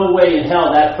 there was no way in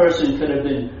hell that person could have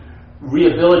been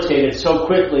rehabilitated so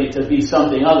quickly to be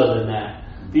something other than that.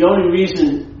 The only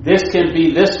reason this can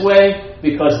be this way,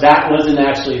 because that wasn't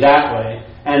actually that way.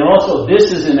 And also,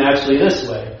 this isn't actually this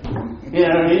way. You know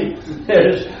what I mean?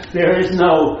 There is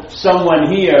no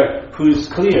someone here who's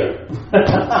clear.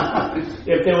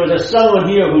 If there was a someone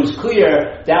here who's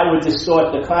clear, that would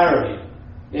distort the clarity.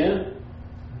 Yeah?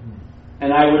 And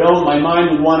my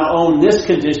mind would want to own this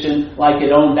condition like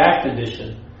it owned that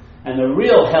condition. And the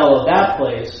real hell of that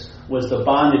place was the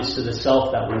bondage to the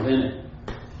self that was in it.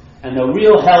 And the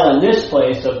real hell in this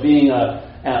place of being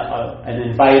an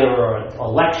inviter or a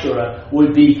lecturer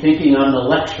would be thinking I'm the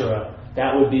lecturer.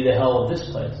 That would be the hell of this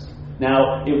place.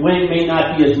 Now, it may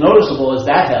not be as noticeable as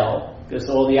that hell, because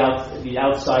all the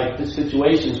outside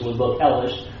situations would look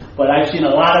hellish, but I've seen a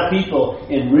lot of people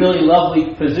in really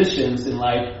lovely positions in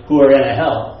life who are in a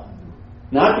hell.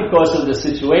 Not because of the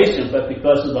situation, but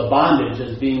because of the bondage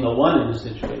as being the one in the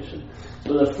situation.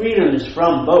 So the freedom is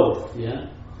from both, yeah?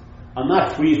 I'm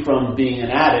not free from being an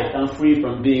addict, I'm free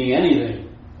from being anything.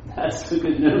 That's the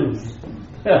good news.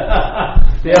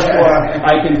 Therefore,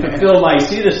 I can fulfill my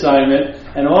seat assignment,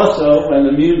 and also when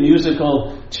the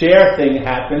musical chair thing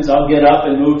happens, I'll get up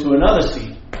and move to another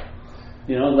seat.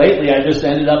 Lately I just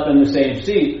ended up in the same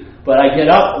seat, but I get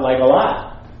up like a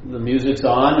lot. The music's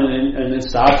on and it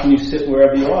stops and you sit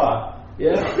wherever you are.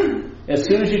 Yeah? As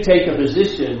soon as you take a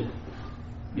position,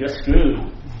 you're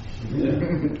screwed.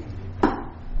 Yeah.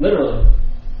 Literally.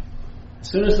 As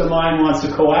soon as the mind wants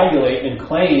to coagulate and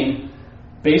claim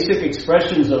basic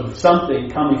expressions of something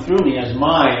coming through me as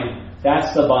mine,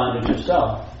 that's the bondage of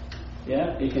self.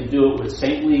 Yeah? It can do it with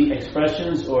saintly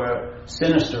expressions or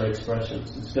sinister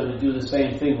expressions. It's going to do the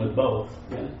same thing with both.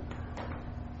 Yeah?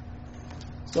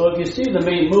 So if you see the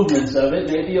main movements of it,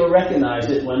 maybe you'll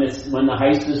recognize it when the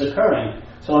heist is occurring.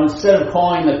 So instead of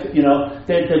calling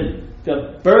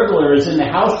the burglar is in the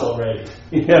house already.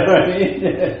 You know what I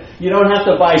mean? You don't have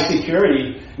to buy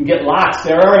security and get locks.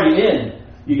 They're already in.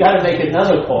 You got to make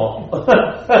another call.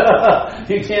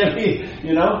 You can't be,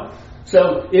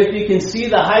 So if you can see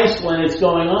the heist when it's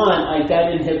going on,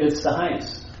 that inhibits the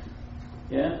heist.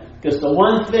 Yeah? Because the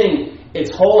one thing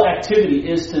its whole activity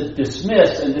is to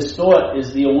dismiss and distort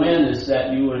is the awareness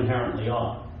that you inherently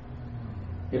are.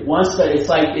 It's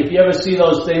like if you ever see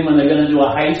those things when they're going to do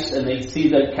a heist and they see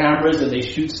the cameras and they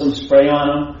shoot some spray on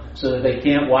them so that they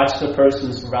can't watch the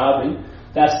person's robbing.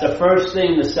 That's the first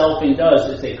thing the selfing does,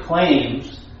 is it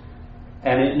claims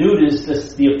and it neuters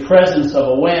the presence of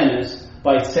awareness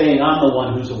by saying I'm the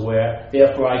one who's aware,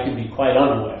 therefore I can be quite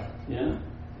unaware. Yeah?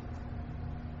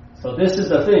 So this is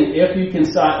the thing.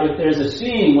 If there's a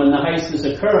scene when the heist is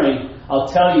occurring, I'll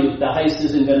tell you the heist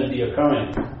isn't going to be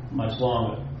occurring much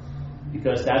longer.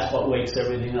 Because that's what wakes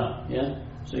everything up. Yeah?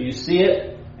 So you see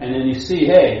it, and then you see,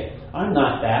 hey, I'm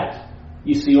not that.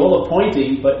 You see all the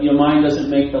pointing, but your mind doesn't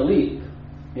make the leap.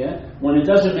 Yeah? When it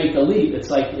doesn't make the leap, it's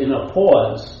like in a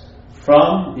pause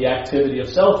from the activity of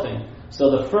selfing. So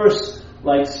the first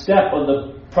step of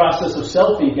the process of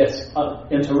selfing gets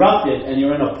interrupted, and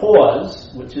you're in a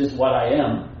pause, which is what I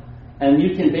am, and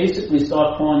you can basically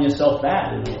start calling yourself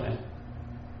that in a way.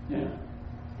 Yeah.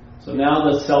 So now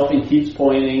the selfing keeps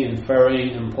pointing,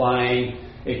 inferring, implying.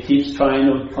 It keeps trying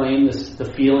to claim the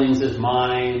feelings as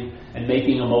mine and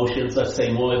making emotions, let's say,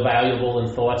 more valuable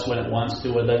than thoughts when it wants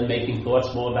to, or then making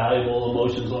thoughts more valuable,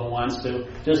 emotions when it wants to.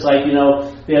 Just like,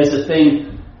 there's a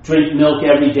thing, drink milk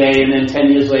every day, and then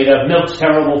 10 years later, milk's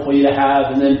terrible for you to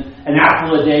have, and then an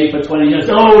apple a day for 20 years.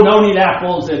 Oh, don't eat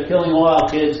apples, they're killing all our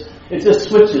kids. It just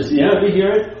switches. You ever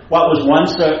hear it? What was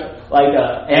once an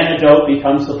antidote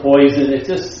becomes the poison.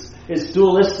 It's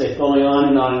dualistic, going on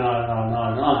and on and on and on and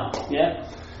on and on. Yeah?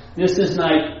 This is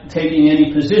not taking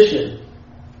any position.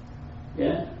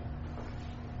 Yeah?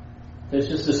 There's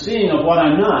just a seeing of what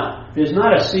I'm not. There's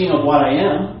not a seeing of what I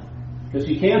am, because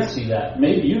you can't see that.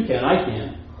 Maybe you can, I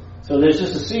can't. So there's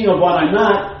just a seeing of what I'm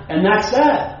not, and that's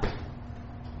that.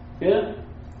 Yeah?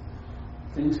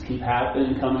 Things keep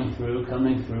happening, coming through.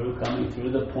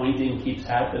 The pointing keeps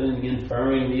happening, the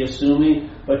inferring, the assuming,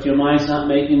 but your mind's not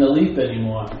making the leap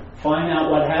anymore. Find out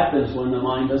what happens when the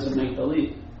mind doesn't make the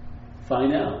leap.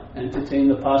 Find out. Entertain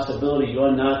the possibility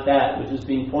you're not that which is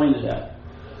being pointed at.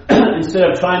 Instead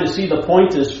of trying to see the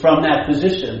pointers from that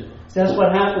position. That's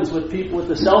what happens with people with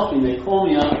the selfing. They call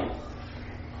me up,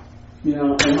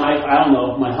 and I don't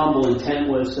know, my humble intent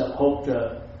was to hope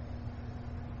to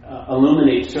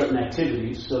illuminate certain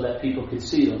activities so that people could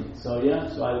see them. So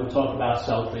I would talk about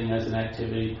selfing as an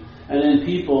activity. And then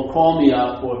people call me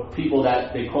up, or people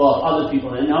that they call up other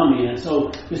people that know me. And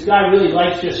so this guy really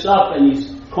likes your stuff, and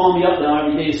he's calling me up now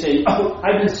every day saying, "Oh,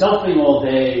 I've been selfing all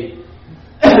day."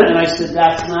 And I said,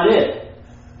 that's not it.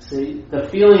 See, the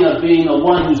feeling of being the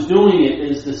one who's doing it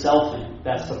is the selfing.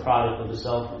 That's the product of the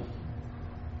selfing.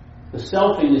 The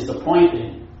selfing is the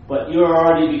pointing, but you're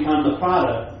already become the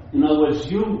product. In other words,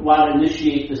 you want to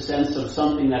initiate the sense of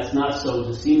something that's not so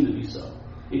to seem to be so.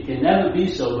 It can never be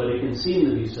so, but it can seem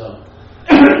to be so.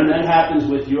 And that happens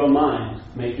with your mind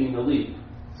making the leap.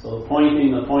 So the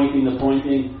pointing.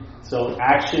 So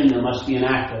action, there must be an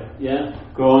actor. Yeah?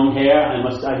 Growing hair, I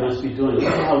must be doing it.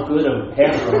 Look how good a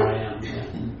hair grower I am. Yeah?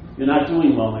 You're not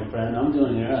doing well, my friend. I'm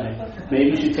doing it right.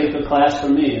 Maybe you should take a class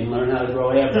from me and learn how to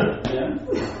grow hair better. Yeah?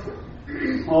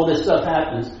 All this stuff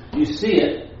happens. You see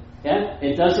it. Yeah?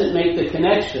 It doesn't make the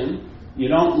connection. You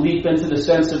don't leap into the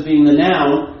sense of being the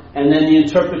noun, and then the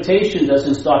interpretation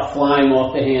doesn't start flying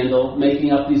off the handle,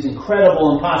 making up these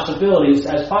incredible impossibilities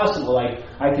as possible. Like,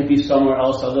 I could be somewhere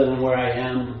else other than where I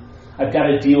am. I've got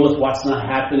to deal with what's not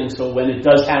happening, so when it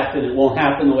does happen, it won't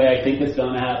happen the way I think it's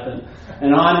going to happen.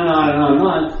 And on and on and on and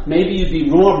on. Maybe you'd be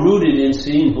more rooted in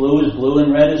seeing blue is blue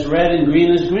and red is red and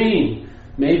green is green.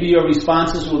 Maybe your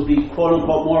responses would be,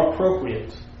 quote-unquote, more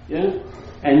appropriate. Yeah?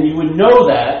 And you would know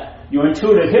that. Your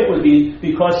intuitive hit would be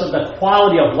because of the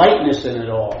quality of lightness in it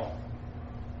all.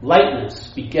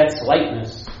 Lightness begets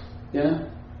lightness. Yeah?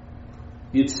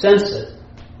 You'd sense it.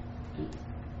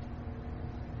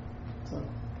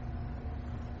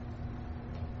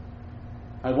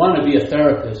 I want to be a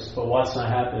therapist for what's not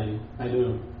happening. I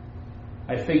do.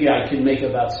 I figure I could make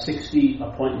about 60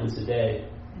 appointments a day.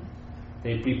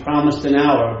 They'd be promised an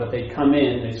hour, but they'd come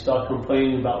in, they'd start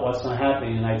complaining about what's not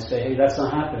happening, and I'd say, hey, that's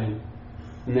not happening.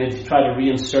 And they'd try to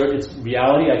reinsert its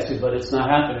reality. I'd say, but it's not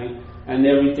happening. And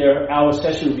their hour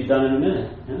session would be done in a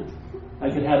minute. Yeah? I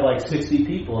could have like 60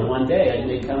 people in one day. I'd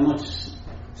make how much?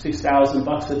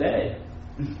 $6,000 a day.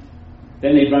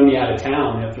 Then they'd run me out of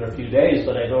town after a few days,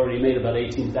 but I'd already made about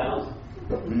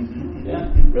 $18,000.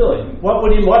 Yeah, really. What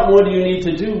more do you need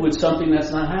to do with something that's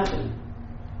not happening?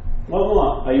 What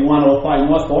more? You want to apply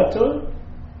more thought to it?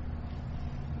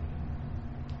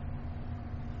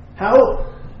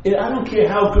 I don't care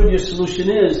how good your solution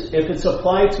is. If it's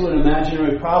applied to an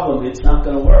imaginary problem, it's not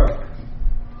going to work.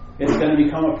 It's going to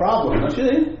become a problem, don't you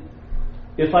think?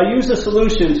 If I use a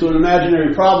solution to an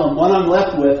imaginary problem, what I'm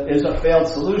left with is a failed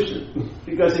solution.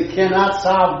 Because it cannot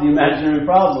solve the imaginary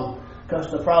problem.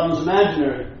 Because the problem's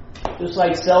imaginary. Just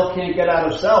like self can't get out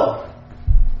of self.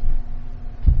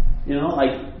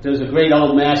 Like there's a great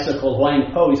old master called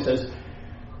Huang Po. He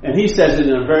says it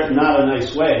in a very not a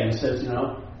nice way. He says,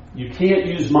 you can't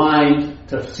use mind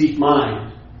to seek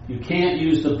mind. You can't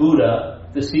use the Buddha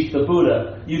to seek the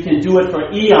Buddha. You can do it for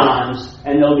eons,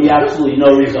 and there'll be absolutely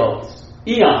no results.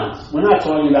 Eons. We're not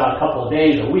talking about a couple of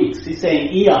days or weeks. He's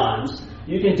saying eons.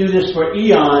 You can do this for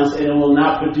eons, and it will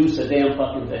not produce a damn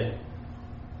fucking thing.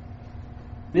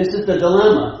 This is the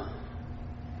dilemma.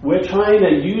 We're trying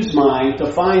to use mind to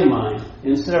find mind.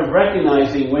 instead of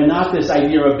recognizing we're not this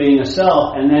idea of being a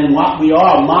self, and then what we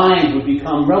are, mind, would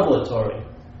become revelatory.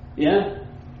 Yeah?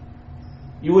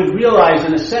 You would realize,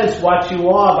 in a sense, what you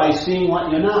are by seeing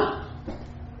what you're not.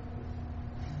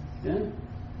 Yeah?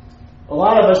 A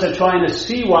lot of us are trying to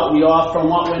see what we are from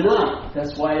what we're not.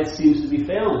 That's why it seems to be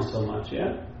failing so much,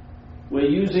 yeah? We're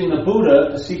using the Buddha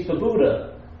to seek the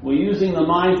Buddha. We're using the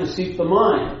mind to seek the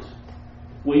mind.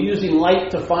 We're using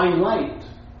light to find light.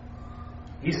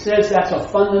 He says that's a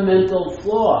fundamental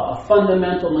flaw, a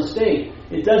fundamental mistake.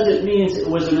 It doesn't mean it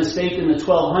was a mistake in the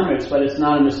 1200s, but it's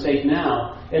not a mistake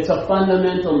now. It's a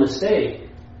fundamental mistake.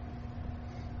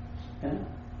 Yeah?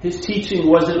 His teaching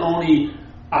wasn't only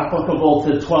applicable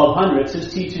to 1200s,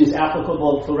 his teaching is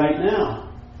applicable to right now.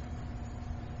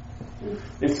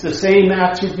 It's the same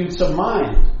attributes of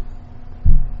mind.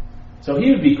 So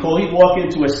he would be cool. He'd walk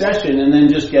into a session and then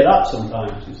just get up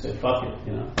sometimes. He'd say, fuck it,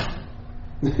 you know.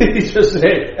 He'd just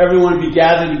say, everyone would be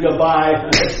gathered, he'd go, bye,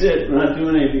 that's it, we're not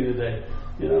doing anything today.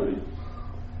 You know what I mean?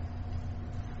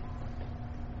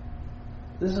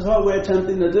 This is what we're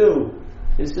attempting to do,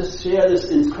 is just share this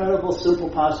incredible, simple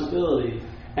possibility.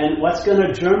 And what's going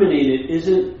to germinate it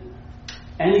isn't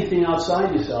anything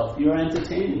outside yourself. You're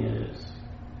entertaining it is.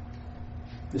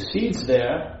 The seed's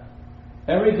there.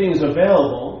 Everything's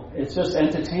available. It's just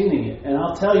entertaining it. And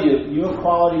I'll tell you, your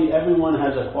quality, everyone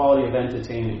has a quality of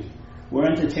entertaining. We're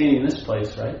entertaining this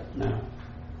place right now.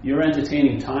 You're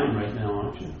entertaining time right now,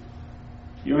 aren't you?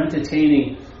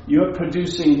 You're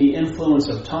producing the influence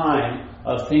of time,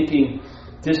 of thinking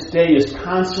this day is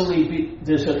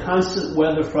there's a constant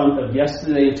weather front of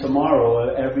yesterday and tomorrow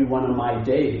of every one of my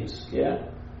days. Yeah?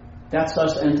 That's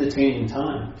us entertaining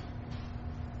time.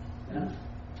 Yeah?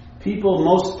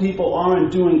 Most people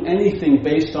aren't doing anything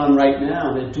based on right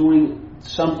now. They're doing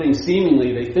something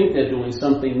seemingly. They think they're doing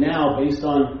something now based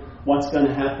on what's going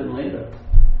to happen later.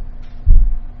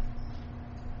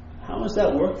 How does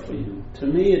that work for you? To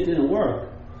me, it didn't work.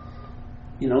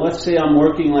 You know, let's say I'm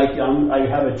working I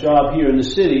have a job here in the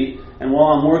city, and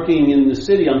while I'm working in the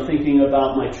city, I'm thinking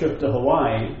about my trip to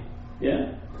Hawaii.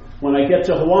 Yeah? When I get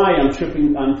to Hawaii,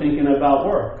 I'm thinking about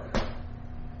work.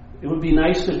 It would be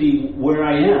nice to be where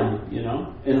I am, you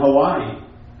know, in Hawaii.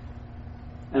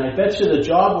 And I bet you the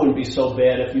job wouldn't be so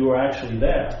bad if you were actually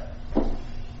there.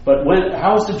 But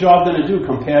how's the job going to do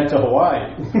compared to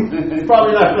Hawaii? It's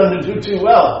probably not going to do too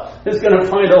well. It's going to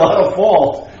find a lot of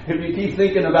fault if you keep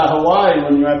thinking about Hawaii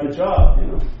when you're at the job, you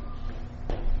know.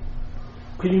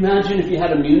 Can you imagine if you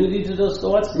had immunity to those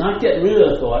thoughts? Not getting rid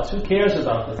of the thoughts. Who cares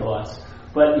about the thoughts?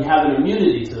 But you have an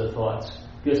immunity to the thoughts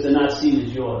because they're not seen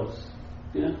as yours.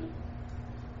 Yeah?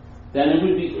 Then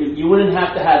you wouldn't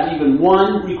have to have even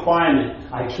one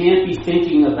requirement. I can't be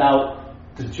thinking about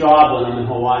the job when I'm in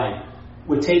Hawaii.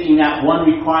 We're taking that one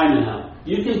requirement out.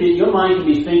 Your mind can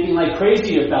be thinking like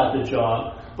crazy about the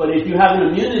job, but if you have an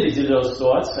immunity to those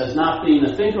thoughts, as not being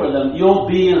a thinker of them, you'll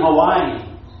be in Hawaii.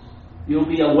 You'll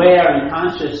be aware and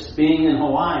conscious being in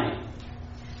Hawaii.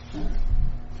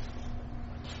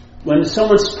 When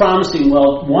someone's promising,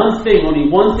 well, only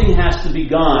one thing has to be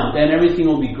gone, then everything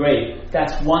will be great.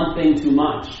 That's one thing too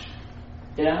much.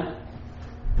 Yeah?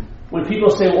 When people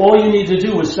say, all you need to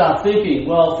do is stop thinking,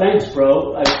 well, thanks,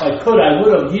 bro. If I could, I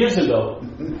would have years ago.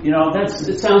 You know,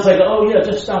 it sounds like, oh yeah,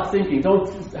 just stop thinking. Don't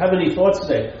have any thoughts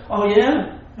today. Oh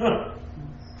yeah? Huh.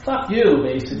 Fuck you,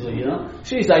 basically, you know.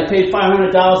 Jeez, I paid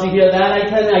 $500 to hear that.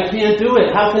 I can't do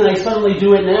it. How can I suddenly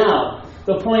do it now?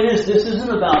 The point is, this isn't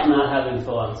about not having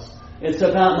thoughts. It's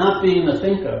about not being the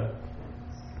thinker.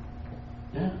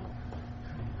 Yeah?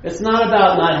 It's not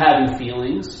about not having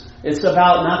feelings. It's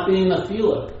about not being the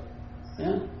feeler.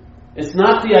 Yeah? It's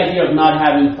not the idea of not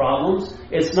having problems.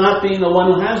 It's not being the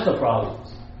one who has the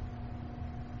problems.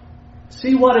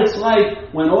 See what it's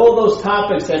like when all those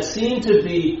topics that seem to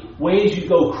be ways you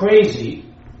go crazy,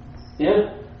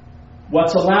 yeah?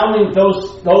 What's allowing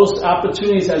those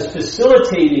opportunities as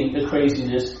facilitating the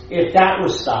craziness, if that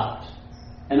was stopped.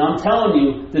 And I'm telling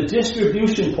you, the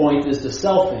distribution point is the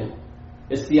selfing.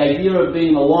 It's the idea of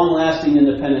being a long-lasting,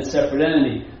 independent, separate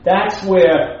entity. That's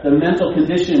where the mental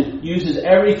condition uses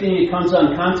everything it comes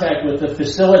on contact with to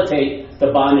facilitate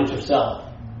the bondage of self.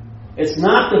 It's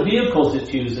not the vehicles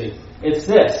it's using. It's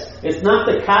this. It's not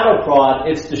the cattle prod.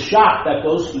 It's the shock that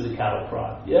goes through the cattle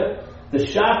prod. Yeah? The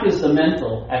shock is the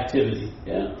mental activity.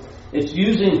 Yeah? It's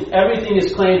using everything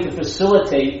it's claimed to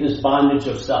facilitate this bondage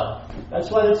of self.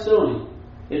 That's what it's doing.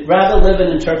 It'd rather live in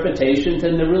interpretation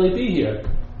than to really be here.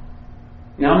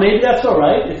 Now, maybe that's all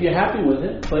right if you're happy with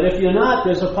it, but if you're not,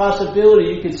 there's a possibility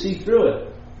you can see through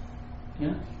it.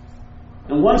 Yeah?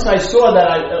 And once I saw that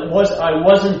I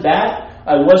wasn't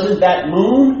that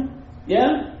moon,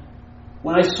 yeah,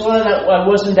 When I saw that I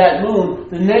wasn't that moon,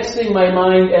 the next thing my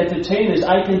mind entertained is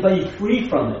I can be free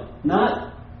from it. Not,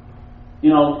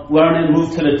 learn and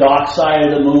move to the dark side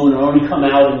of the moon or only come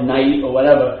out at night or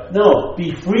whatever. No,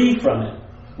 be free from it.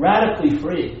 Radically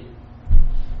free.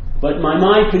 But my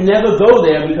mind could never go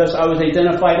there because I was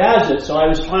identified as it. So I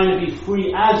was trying to be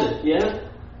free as it, yeah?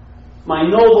 My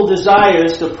noble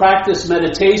desires to practice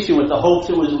meditation with the hopes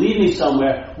it would lead me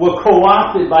somewhere were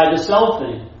co-opted by the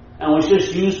selfing and was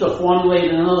just used to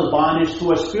formulate another bondage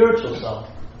to a spiritual self.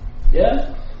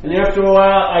 Yeah? And after a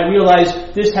while I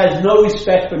realized this has no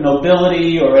respect for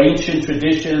nobility or ancient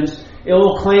traditions. It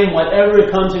will claim whatever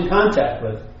it comes in contact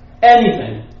with.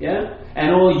 Anything. Yeah? And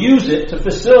it will use it to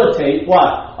facilitate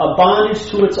what? A bondage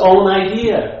to its own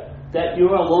idea. That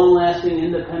you're a long-lasting,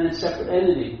 independent, separate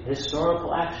entity,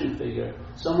 historical action figure,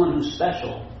 someone who's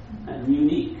special and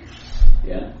unique.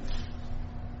 Yeah?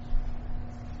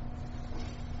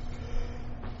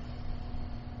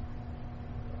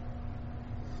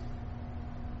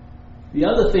 The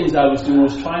other things I was doing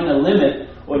was trying to limit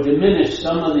or diminish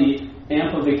some of the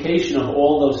amplification of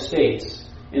all those states.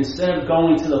 Instead of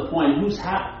going to the point, who's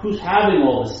having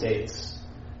all the states?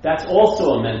 That's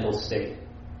also a mental state.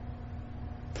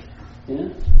 Yeah?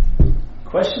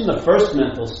 Question the first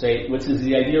mental state, which is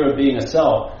the idea of being a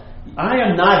self. I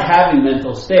am not having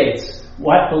mental states.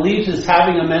 What believes is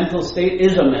having a mental state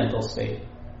is a mental state.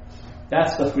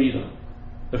 That's the freedom.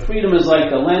 The freedom is like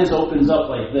the lens opens up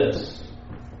like this.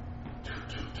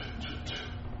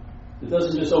 It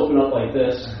doesn't just open up like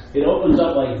this. It opens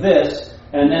up like this,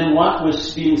 and then what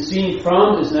was being seen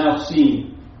from is now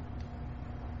seen.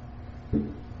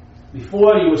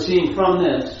 Before you were seeing from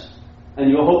this, and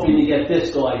you're hoping to get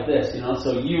this go like this,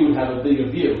 so you would have a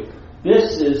bigger view.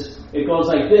 It goes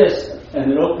like this,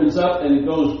 and it opens up and it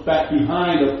goes back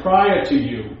behind or prior to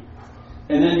you.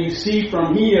 And then you see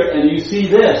from here and you see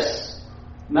this.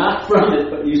 Not from it,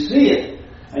 but you see it.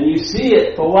 And you see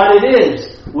it for what it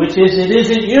is, which is it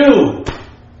isn't you.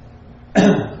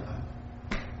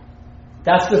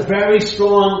 That's the very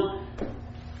strong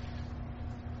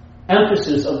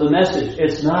emphasis of the message.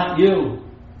 It's not you.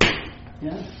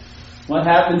 Yeah? What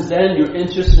happens then? Your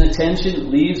interest and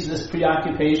attention leaves this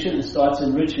preoccupation and starts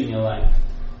enriching your life.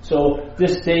 So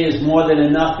this day is more than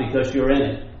enough because you're in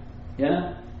it.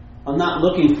 Yeah? I'm not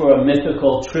looking for a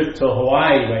mythical trip to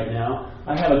Hawaii right now.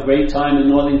 I have a great time in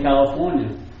Northern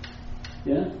California.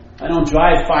 Yeah? I don't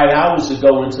drive 5 hours to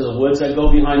go into the woods. I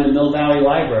go behind the Mill Valley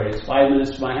Library. It's 5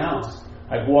 minutes from my house.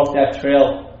 I've walked that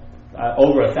trail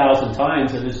over 1,000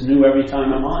 times and it's new every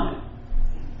time I'm on it.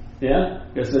 Yeah?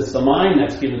 Because it's the mind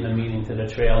that's giving the meaning to the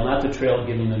trail, not the trail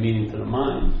giving the meaning to the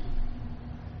mind.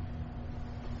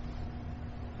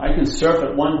 I can surf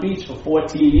at one beach for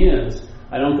 14 years.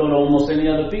 I don't go to almost any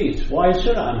other beach. Why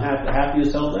should I? I'm happy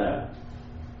as hell there.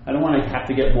 I don't want to have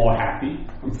to get more happy.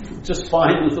 I'm just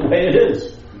fine with the way it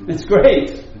is. It's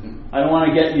great. I don't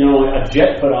want to get, a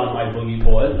jet put on my boogie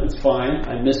board. It's fine.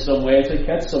 I miss some waves, I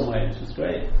catch some waves. It's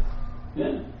great.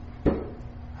 Yeah.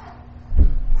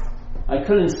 I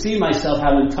couldn't see myself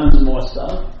having tons more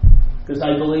stuff because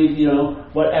I believe,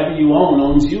 whatever you own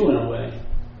owns you in a way.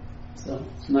 So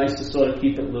it's nice to sort of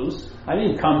keep it loose. I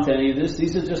didn't come to any of this.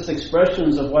 These are just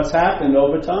expressions of what's happened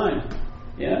over time.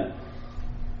 Yeah?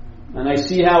 And I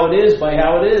see how it is by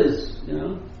how it is,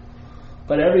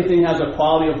 But everything has a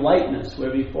quality of lightness,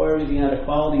 where before everything had a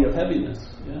quality of heaviness.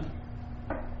 Yeah?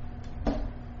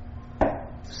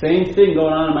 Same thing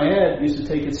going on in my head. I used to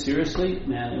take it seriously.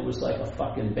 Man, it was like a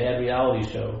fucking bad reality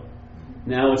show.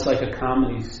 Now it's like a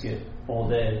comedy skit all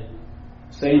day.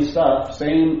 Same stuff,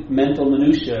 same mental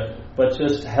minutia, but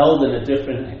just held in a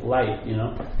different light,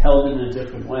 held in a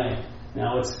different way.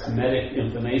 Now it's comedic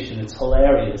information. It's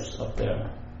hilarious up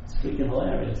there. It's freaking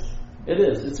hilarious. It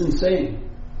is. It's insane.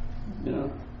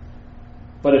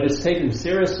 But if it's taken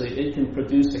seriously, it can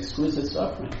produce exquisite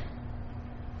suffering.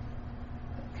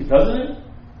 Doesn't it?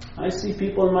 I see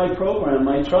people in my program,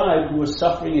 my tribe, who are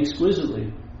suffering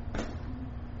exquisitely.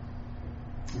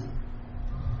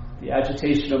 The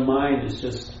agitation of mind is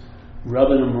just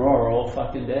rubbing them raw all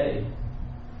fucking day.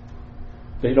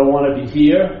 They don't want to be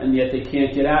here, and yet they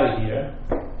can't get out of here.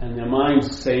 And their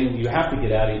mind's saying, you have to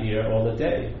get out of here all the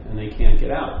day, and they can't get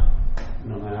out.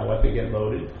 No matter what they get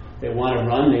loaded. They want to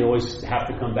run, they always have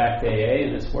to come back to AA,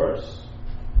 and it's worse.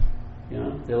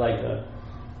 They're like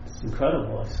it's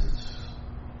incredible.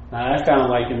 Now I found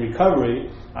like in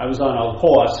recovery, I was on a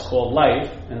horse called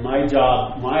Life, and my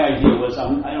idea was, I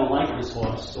don't like this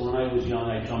horse. So when I was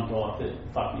young, I jumped off it,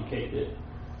 fucking kicked it.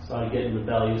 Started getting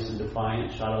rebellious and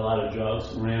defiant, shot a lot of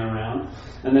drugs, ran around.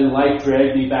 And then Life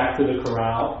dragged me back to the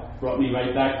corral, brought me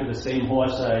right back to the same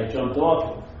horse that I jumped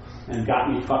off of. and got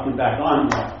me fucking back on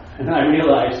there. And I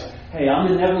realized, hey,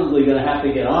 I'm inevitably going to have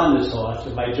to get on this horse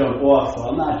if I jump off. So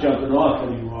I'm not jumping off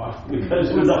anymore because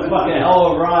it was a fucking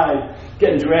hell of a ride,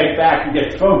 getting dragged back and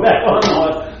get thrown back on the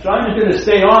horse. So I'm just going to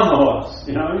stay on the horse.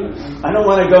 You know what I mean? I don't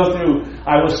want to go through,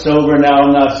 I was sober, now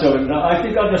I'm not sober. No, I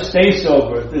think I'll just stay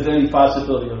sober if there's any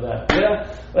possibility of that. Yeah?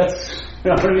 You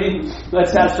know what I mean?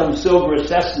 Let's have some sober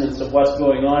assessments of what's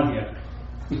going on here.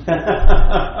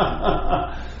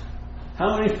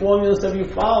 How many formulas have you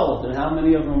followed and how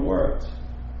many of them worked?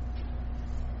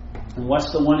 And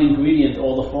what's the one ingredient to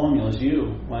all the formulas?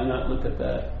 You. Why not look at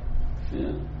that?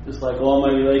 Yeah. Just like all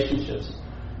my relationships.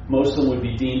 Most of them would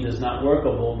be deemed as not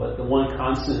workable, but the one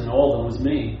constant in all of them was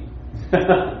me. I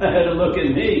had to look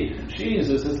at me.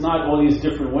 Jesus, it's not all these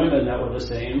different women that were the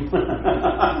same.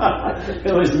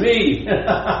 It was me.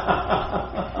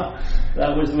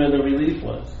 That was where the relief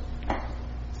was.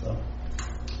 So,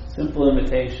 simple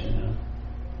imitation. You know?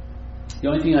 The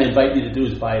only thing I invite you to do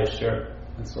is buy a shirt.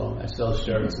 That's all. I sell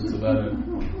shirts. It's about it.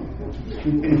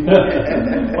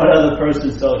 What other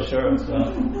person sells shirts?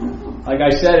 Well, like I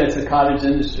said, it's a cottage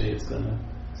industry. It's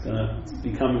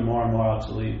becoming more and more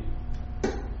obsolete.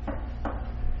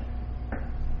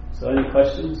 So, any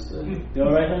questions? You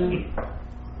all right, honey?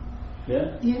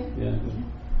 Yeah. Yeah. Yeah.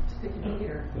 It's good to be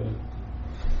here. Good.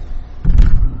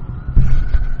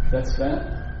 That's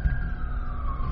that.